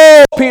and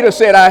gold, Peter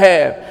said, I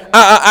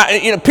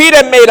have.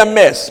 Peter made a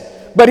mess.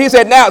 But he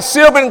said, now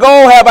silver and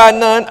gold have I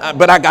none,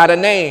 but I got a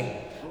name.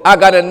 I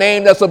got a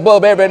name that's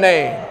above every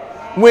name.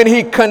 When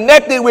he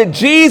connected with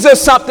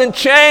Jesus, something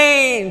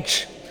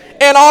changed.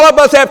 And all of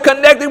us have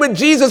connected with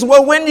Jesus.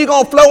 Well, when are you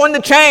going to flow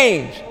into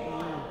change?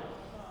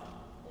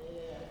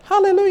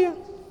 Hallelujah.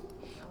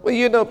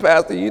 Well,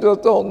 Pastor, you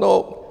just don't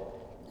know.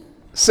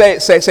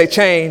 Say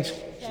change.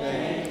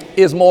 Change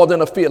is more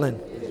than a feeling.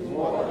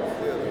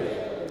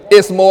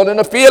 It's more than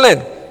a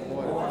feeling.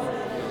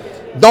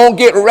 Don't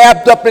get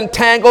wrapped up and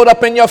tangled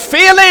up in your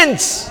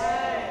feelings.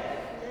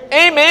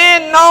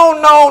 Amen.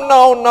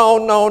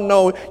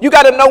 No. You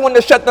got to know when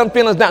to shut them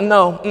feelings down.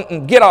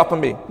 No, get off of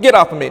me. Get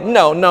off of me.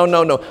 No.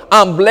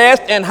 I'm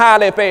blessed and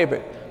highly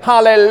favored.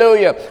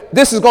 Hallelujah.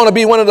 This is going to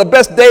be one of the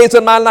best days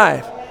of my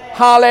life.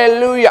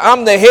 Hallelujah.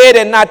 I'm the head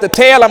and not the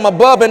tail. I'm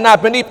above and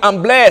not beneath.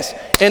 I'm blessed.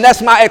 And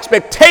that's my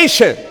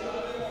expectation.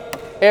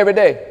 Every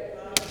day.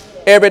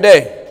 Every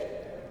day.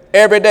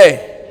 Every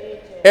day.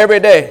 Every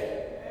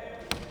day.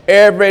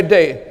 Every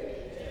day.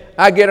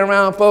 I get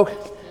around folk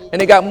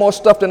and they got more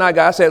stuff than I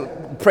got. I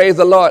said, praise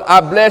the Lord. I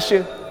bless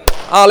you.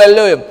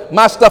 Hallelujah.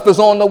 My stuff is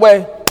on the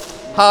way.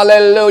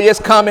 Hallelujah. It's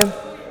coming.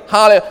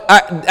 Hallelujah.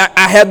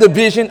 I have the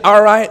vision.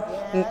 All right.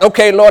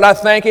 Okay, Lord, I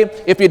thank you.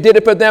 If you did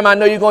it for them, I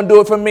know you're going to do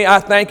it for me. I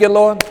thank you,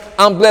 Lord.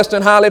 I'm blessed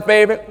and highly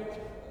favored.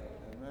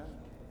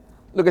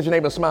 Look at your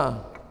neighbor and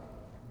smile.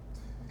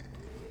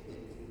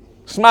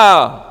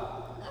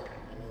 Smile.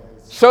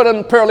 Show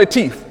them pearly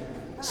teeth.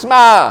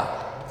 Smile.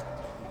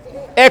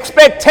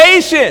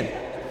 Expectation.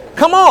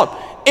 Come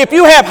on. If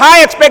you have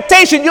high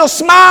expectation, you'll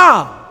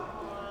smile.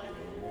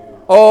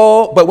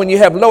 Oh, but when you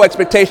have low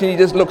expectation, you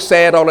just look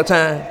sad all the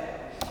time.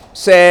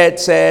 Sad,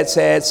 sad,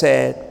 sad,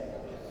 sad.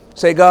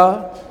 Say,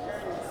 God.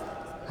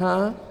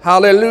 Huh?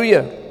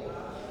 Hallelujah.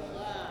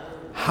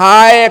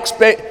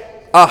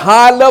 A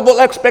high level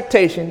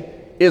expectation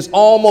is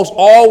almost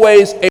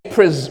always a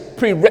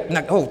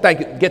oh, thank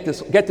you. Get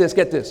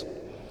this.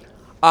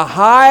 A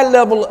high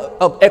level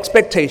of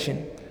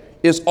expectation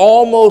is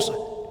almost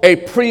a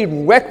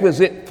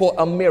prerequisite for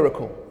a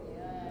miracle.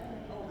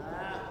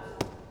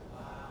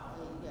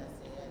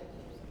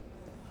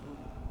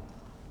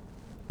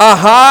 A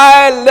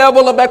high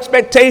level of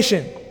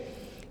expectation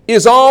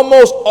is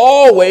almost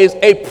always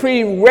a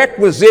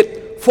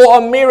prerequisite for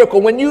a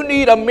miracle. When you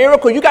need a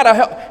miracle, you got to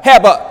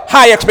have a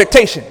high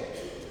expectation.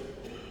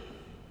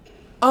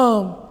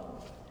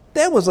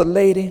 There was a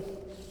lady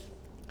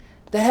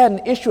that had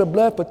an issue of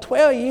blood for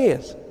 12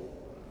 years.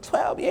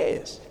 12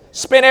 years.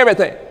 Spent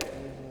everything.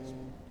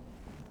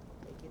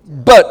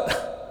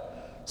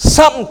 But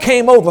something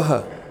came over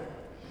her.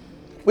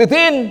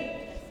 Within,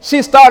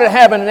 she started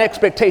having an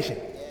expectation.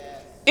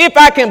 If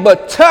I can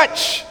but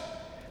touch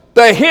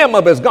the hem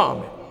of his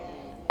garment,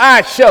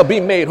 I shall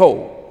be made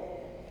whole.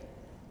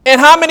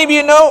 And how many of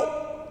you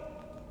know,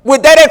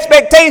 with that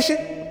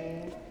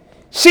expectation,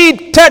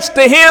 she touched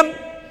the hem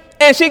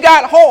and she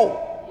got whole.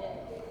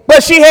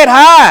 But she had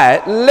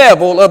high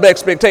level of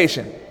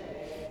expectation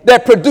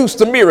that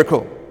produced a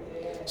miracle.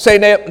 Say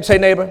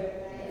neighbor.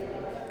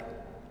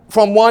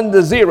 From 1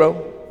 to 0,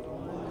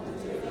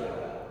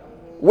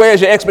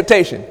 where's your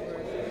expectation?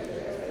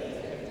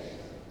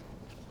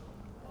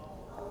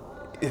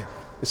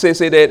 Say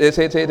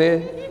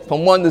that.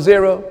 From 1 to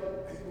 0.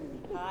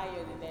 Higher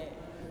than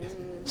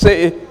that.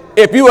 Say,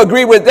 if you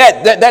agree with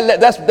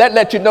that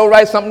lets you know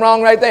right something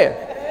wrong right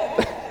there.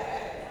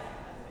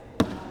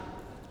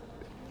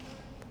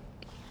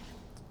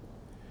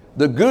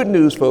 The good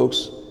news,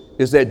 folks,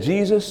 is that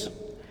Jesus,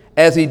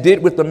 as he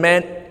did with the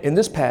man in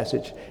this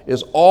passage,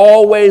 is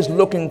always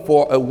looking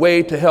for a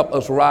way to help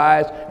us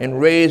rise and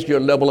raise your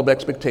level of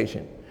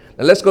expectation.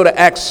 Now let's go to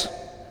Acts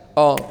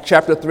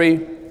chapter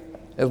 3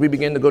 as we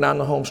begin to go down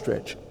the home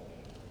stretch.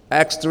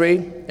 Acts 3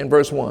 and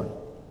verse 1.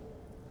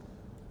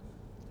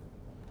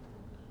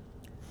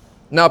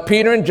 Now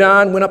Peter and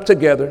John went up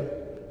together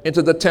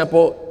into the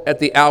temple at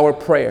the hour of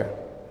prayer,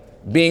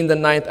 being the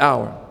 9th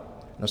hour.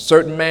 And a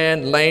certain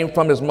man, lame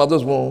from his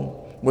mother's womb,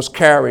 was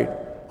carried,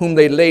 whom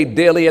they laid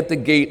daily at the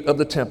gate of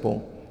the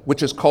temple,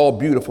 which is called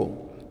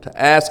Beautiful, to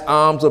ask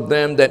alms of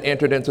them that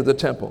entered into the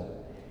temple.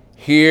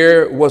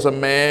 Here was a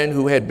man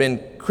who had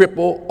been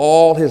crippled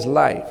all his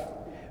life.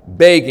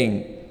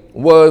 Begging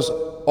was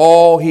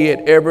all he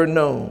had ever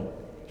known.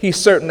 He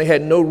certainly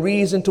had no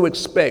reason to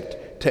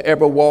expect to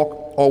ever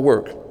walk or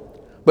work.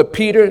 But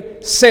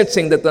Peter,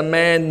 sensing that the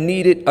man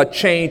needed a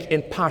change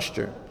in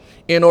posture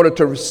in order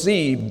to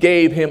receive,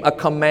 gave him a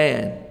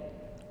command.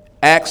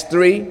 Acts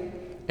 3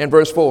 and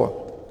verse 4.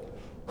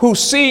 Who,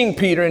 seeing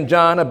Peter and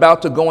John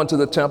about to go into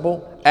the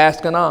temple,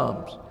 asked an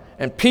alms.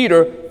 And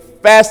Peter,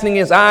 fastening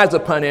his eyes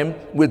upon him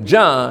with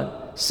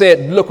John,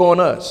 said, Look on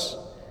us.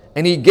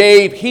 And he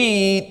gave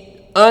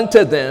heed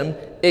unto them,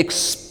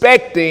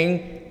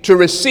 expecting to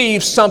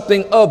receive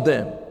something of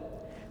them.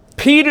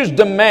 Peter's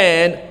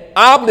demand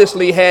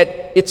obviously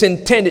had its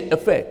intended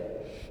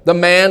effect. The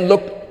man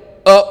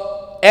looked up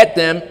at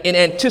them in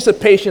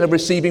anticipation of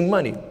receiving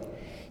money.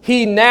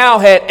 He now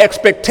had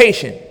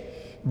expectation,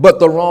 but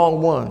the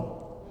wrong one.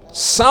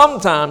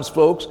 Sometimes,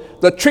 folks,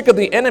 the trick of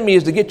the enemy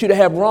is to get you to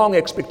have wrong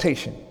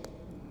expectation.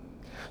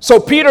 So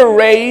Peter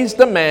raised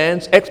the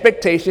man's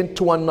expectation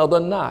to another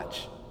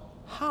notch.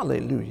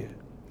 Hallelujah.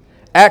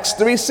 Acts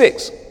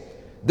 3:6.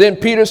 Then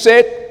Peter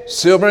said,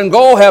 Silver and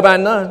gold have I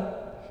none,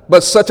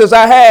 but such as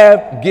I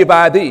have give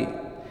I thee.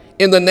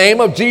 In the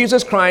name of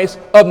Jesus Christ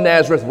of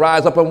Nazareth,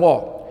 rise up and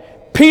walk.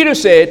 Peter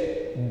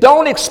said,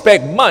 don't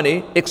expect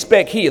money,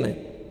 expect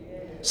healing.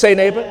 Say,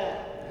 neighbor,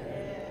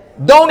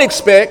 don't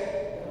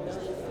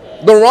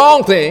expect the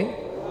wrong thing,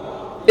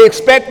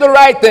 expect the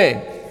right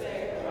thing.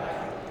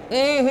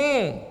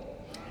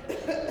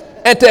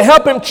 And to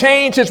help him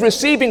change his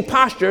receiving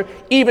posture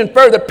even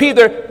further,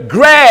 Peter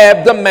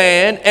grabbed the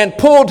man and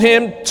pulled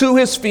him to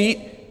his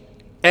feet,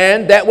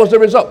 and that was the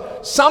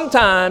result.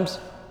 Sometimes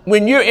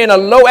when you're in a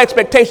low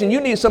expectation,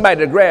 you need somebody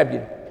to grab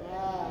you.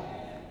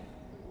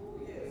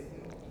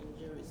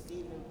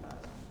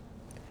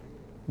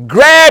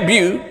 Grab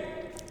you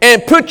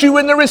and put you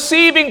in the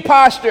receiving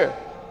posture.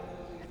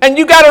 And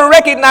you got to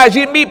recognize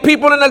you meet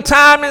people in a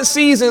time and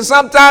season.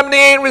 Sometimes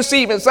they ain't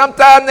receiving.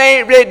 Sometimes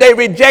they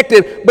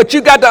rejected. But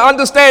you got to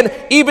understand,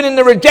 even in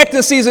the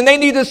rejected season, they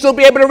need to still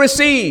be able to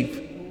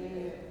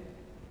receive.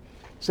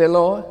 Say,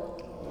 Lord.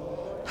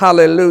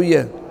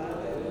 Hallelujah.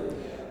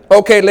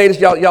 Okay, ladies,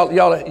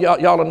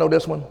 y'all know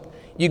this one.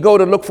 You go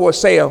to look for a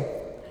sale,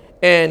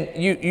 and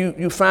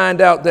you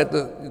find out that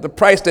the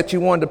price that you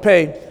wanted to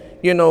pay,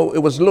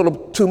 it was a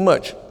little too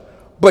much.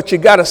 but you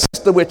got a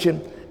sister with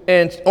you,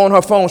 and on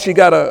her phone she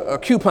got a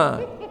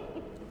coupon.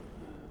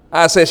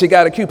 I said she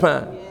got a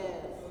coupon.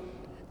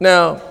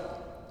 Now,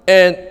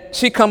 and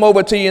she come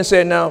over to you and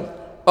said, now,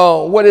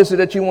 what is it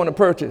that you want to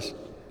purchase?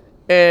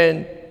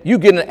 And you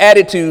get an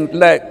attitude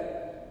like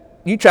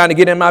you trying to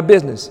get in my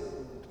business.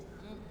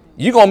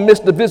 You're going to miss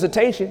the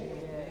visitation.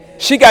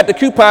 She got the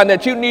coupon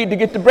that you need to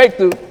get the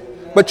breakthrough,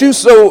 but you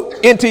so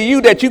into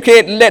you that you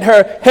can't let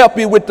her help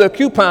you with the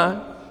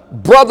coupon.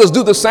 Brothers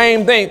do the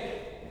same thing.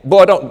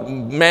 Boy,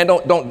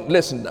 don't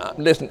listen.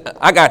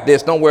 I got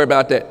this. Don't worry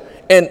about that.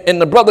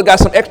 And the brother got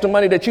some extra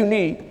money that you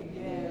need.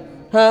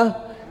 Huh?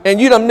 And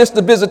you done missed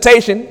the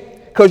visitation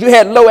because you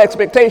had low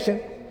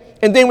expectation.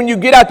 And then when you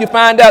get out, you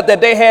find out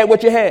that they had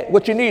what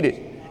you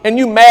needed. And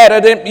you mad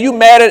at them. You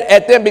mad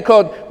at them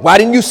because why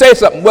didn't you say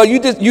something? Well, you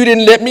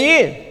didn't let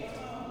me in.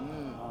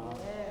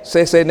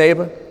 Say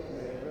neighbor,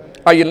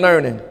 are you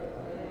learning?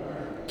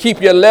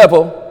 Keep your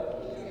level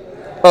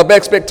of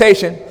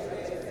expectation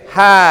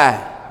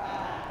high.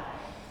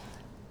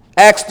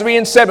 Acts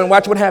 3:7,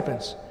 watch what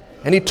happens.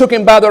 And he took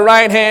him by the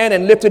right hand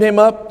and lifted him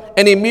up,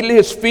 and immediately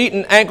his feet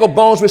and ankle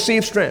bones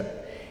received strength.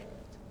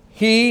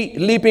 He,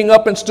 leaping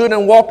up and stood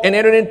and walked and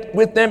entered in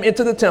with them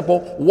into the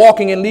temple,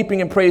 walking and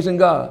leaping and praising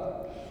God.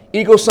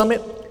 Eagle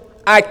Summit,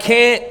 I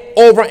can't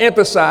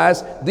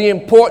overemphasize the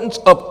importance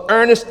of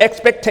earnest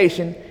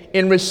expectation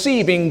in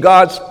receiving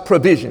God's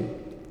provision.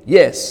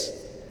 Yes,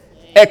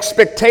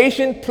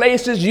 expectation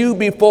places you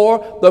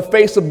before the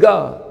face of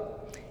God.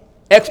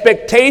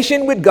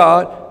 Expectation with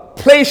God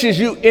places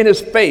you in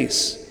his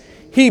face.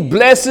 He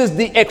blesses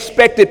the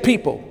expected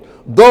people,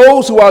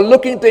 those who are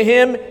looking to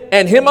him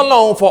and him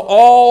alone for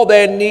all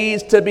their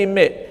needs to be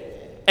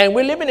met. And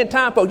we're living in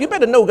time, folks, you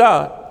better know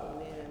God,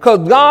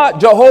 because God,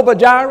 Jehovah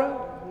Jireh,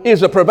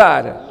 is a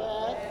provider.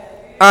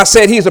 I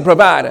said he's a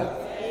provider,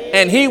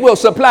 and he will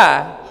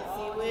supply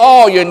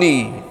all your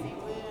need.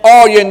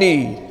 All your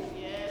need.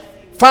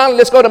 Finally,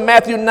 let's go to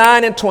Matthew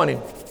 9:20.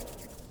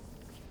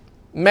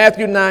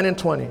 Matthew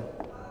 9:20.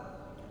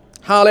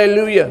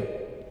 Hallelujah.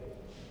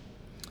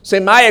 Say,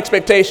 my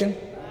expectation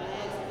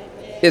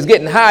is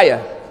getting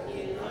higher.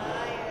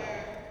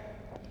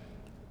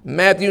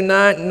 Matthew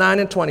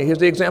 9:20. Here's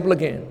the example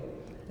again.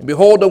 And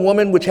behold, a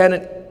woman which had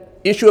an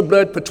issue of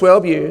blood for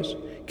 12 years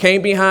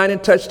came behind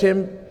and touched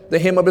him, the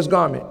hem of his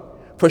garment.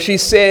 For she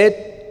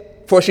said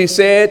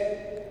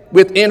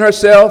within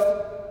herself,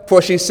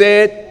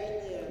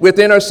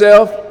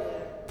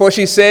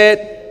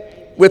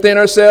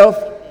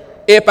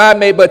 if I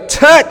may but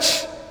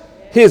touch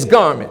his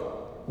garment,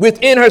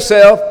 within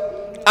herself,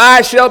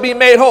 I shall be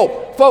made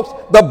whole. Folks,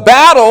 the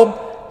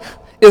battle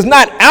is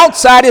not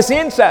outside, it's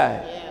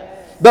inside.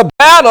 The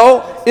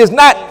battle is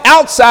not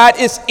outside,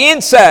 it's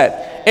inside.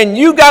 And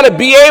you got to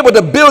be able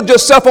to build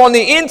yourself on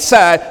the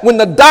inside. When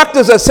the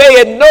doctors are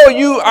saying no,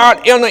 you are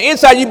on the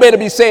inside, you better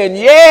be saying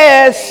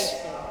yes.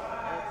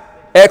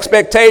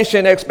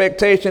 Expectation.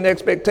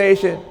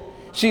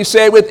 She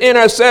said within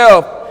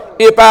herself,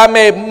 if I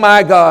may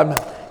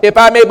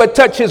but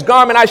touch his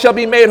garment, I shall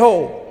be made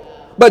whole.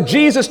 But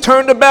Jesus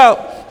turned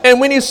about, and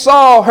when he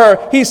saw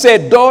her, he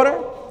said, daughter,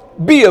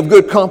 be of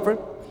good comfort.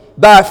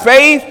 Thy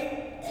faith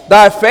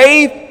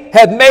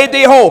hath made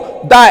thee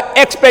whole. Thy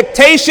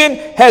expectation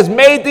has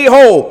made thee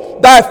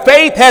whole. Thy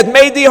faith has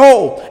made thee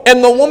whole.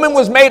 And the woman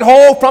was made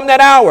whole from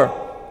that hour.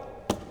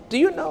 Do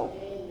you know?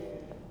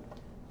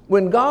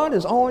 When God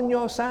is on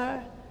your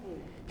side,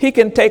 he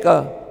can take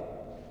a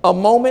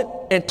moment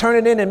and turn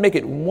it in and make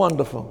it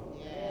wonderful.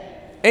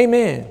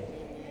 Amen.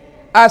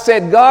 I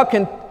said God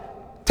can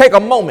take a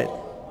moment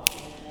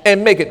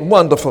and make it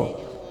wonderful.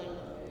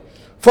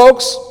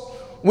 Folks,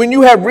 when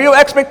you have real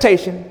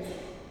expectation,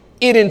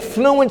 it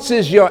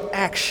influences your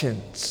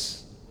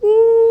actions.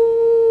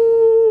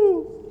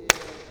 Ooh.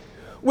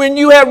 When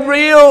you have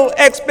real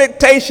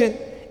expectation,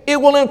 it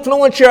will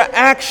influence your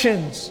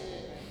actions.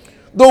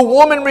 The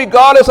woman,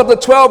 regardless of the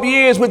 12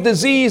 years with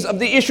disease of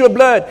the issue of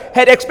blood,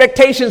 had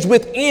expectations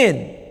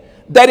within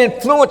that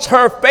influenced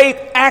her faith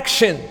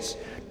actions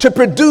to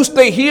produce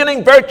the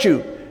healing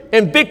virtue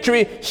and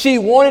victory she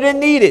wanted and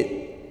needed.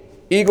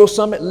 Eagle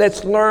Summit,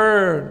 let's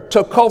learn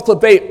to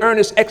cultivate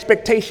earnest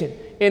expectation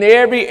in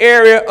every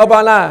area of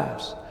our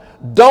lives.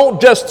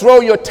 Don't just throw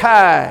your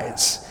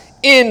tithes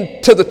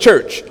into the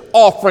church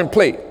offering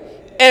plate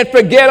and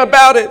forget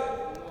about it.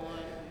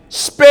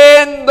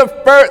 Spend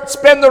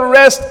the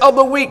rest of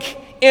the week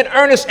in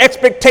earnest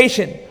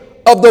expectation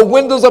of the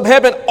windows of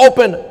heaven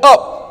open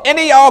up.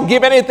 Any of y'all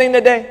give anything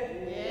today?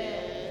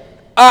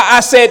 I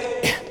said,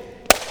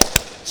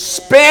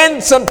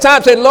 spend some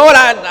time. Say, Lord,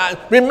 I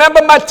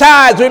remember my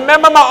tithes,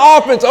 remember my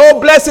offerings.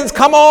 Oh, blessings,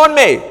 come on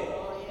me.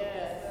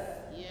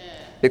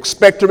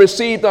 Expect to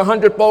receive the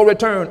 100-fold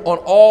return on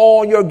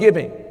all your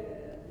giving.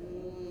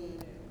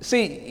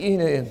 See,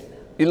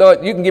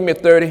 Lord, you can give me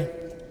 30. You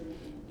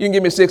can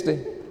give me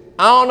 60.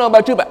 I don't know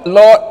about you, but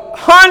Lord,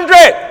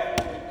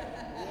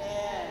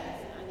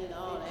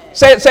 100.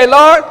 Say,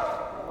 Lord,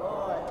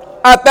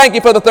 I thank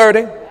you for the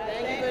 30.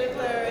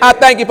 I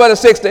thank you for the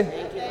 60.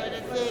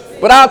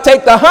 But I'll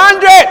take the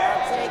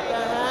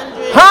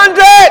 100.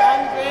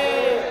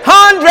 100.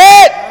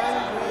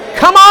 100.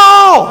 Come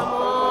on.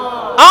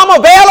 I'm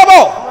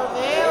available.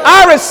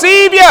 I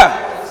receive you.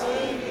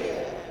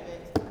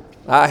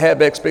 I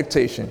have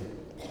expectation.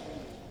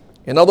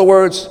 In other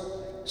words,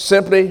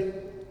 simply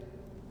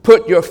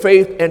put your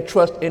faith and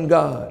trust in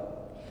God.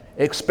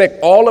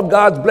 Expect all of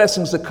God's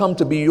blessings to come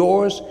to be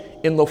yours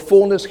in the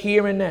fullness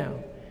here and now.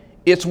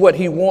 It's what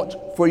he wants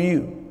for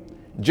you.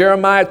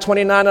 Jeremiah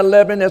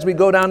 29:11, as we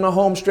go down the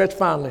home stretch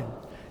finally.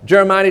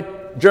 Jeremiah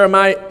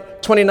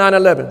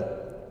 29:11.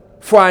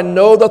 For I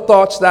know the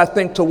thoughts that I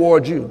think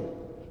toward you,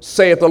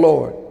 saith the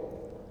Lord.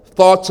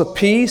 Thoughts of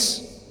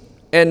peace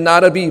and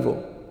not of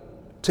evil,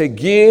 to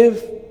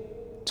give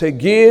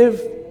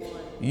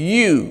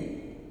you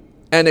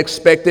an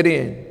expected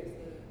end.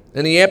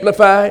 And the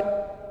Amplified,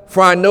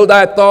 for I know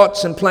thy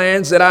thoughts and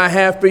plans that I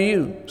have for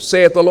you,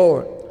 saith the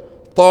Lord.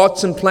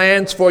 Thoughts and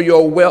plans for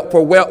your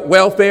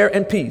welfare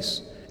and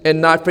peace,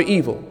 and not for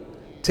evil,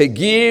 to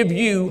give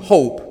you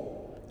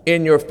hope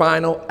in your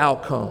final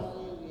outcome.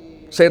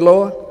 Say,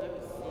 Lord,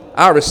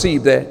 I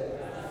receive that.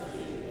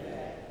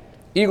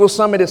 Eagle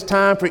Summit, it's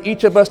time for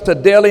each of us to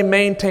daily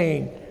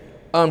maintain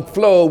and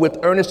flow with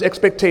earnest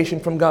expectation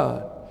from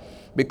God,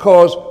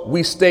 because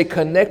we stay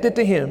connected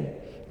to him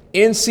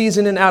in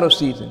season and out of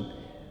season,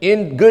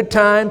 in good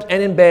times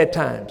and in bad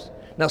times.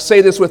 Now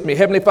say this with me.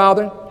 Heavenly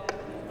Father,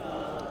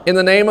 in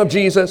the name of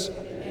Jesus,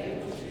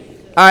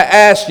 I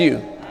ask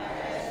you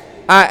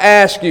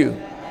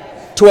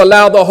to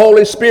allow the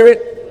Holy Spirit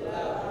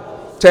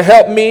to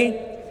help me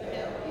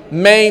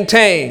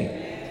maintain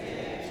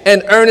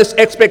an earnest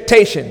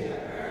expectation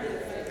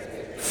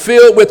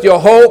filled with your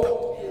hope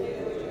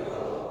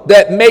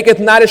that maketh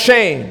not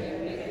ashamed,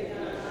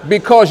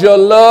 because your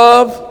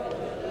love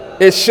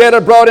is shed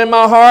abroad in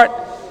my heart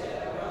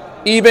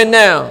even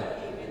now.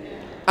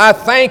 I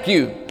thank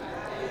you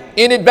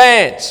in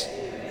advance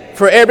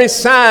for every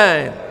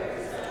sign,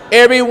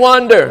 every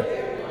wonder,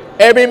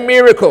 every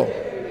miracle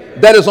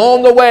that is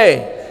on the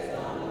way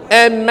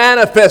and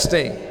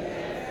manifesting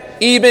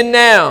even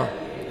now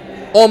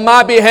on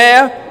my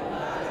behalf,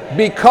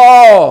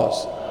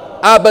 because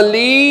I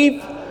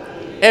believe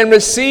and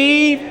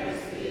receive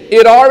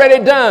it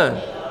already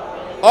done.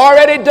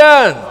 Already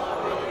done.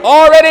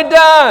 Already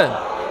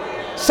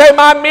done. Say,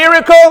 my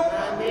miracle,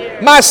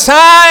 my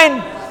sign,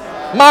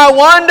 my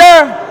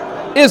wonder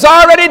is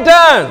already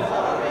done.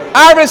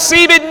 I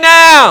receive it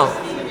now.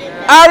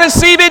 I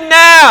receive it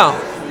now.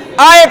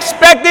 I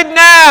expect it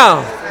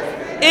now.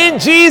 In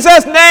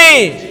Jesus'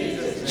 name.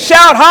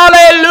 Shout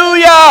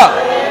hallelujah.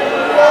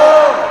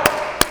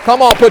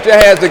 Come on, put your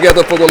hands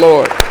together for the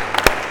Lord.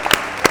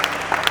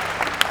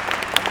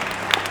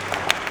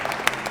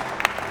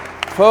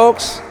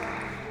 Folks,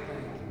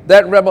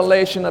 that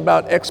revelation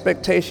about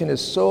expectation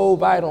is so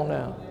vital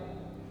now.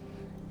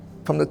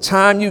 From the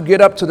time you get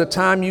up to the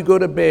time you go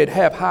to bed,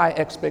 have high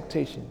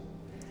expectation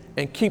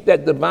and keep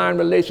that divine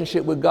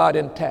relationship with God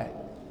intact.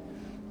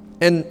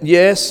 And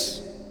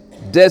yes,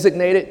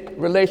 designated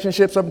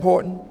relationships are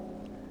important.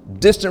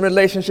 Distant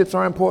relationships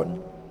are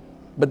important.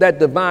 But that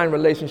divine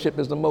relationship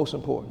is the most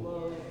important.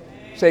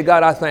 Say,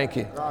 God, I thank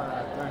you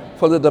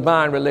for the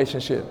divine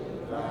relationship.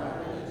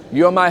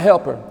 You're my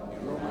helper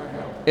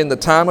in the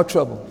time of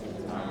trouble.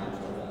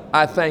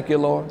 I thank you,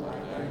 Lord.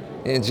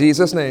 In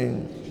Jesus'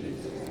 name,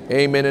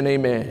 amen and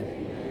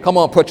amen. Come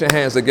on, put your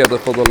hands together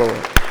for the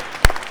Lord.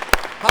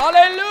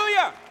 Hallelujah.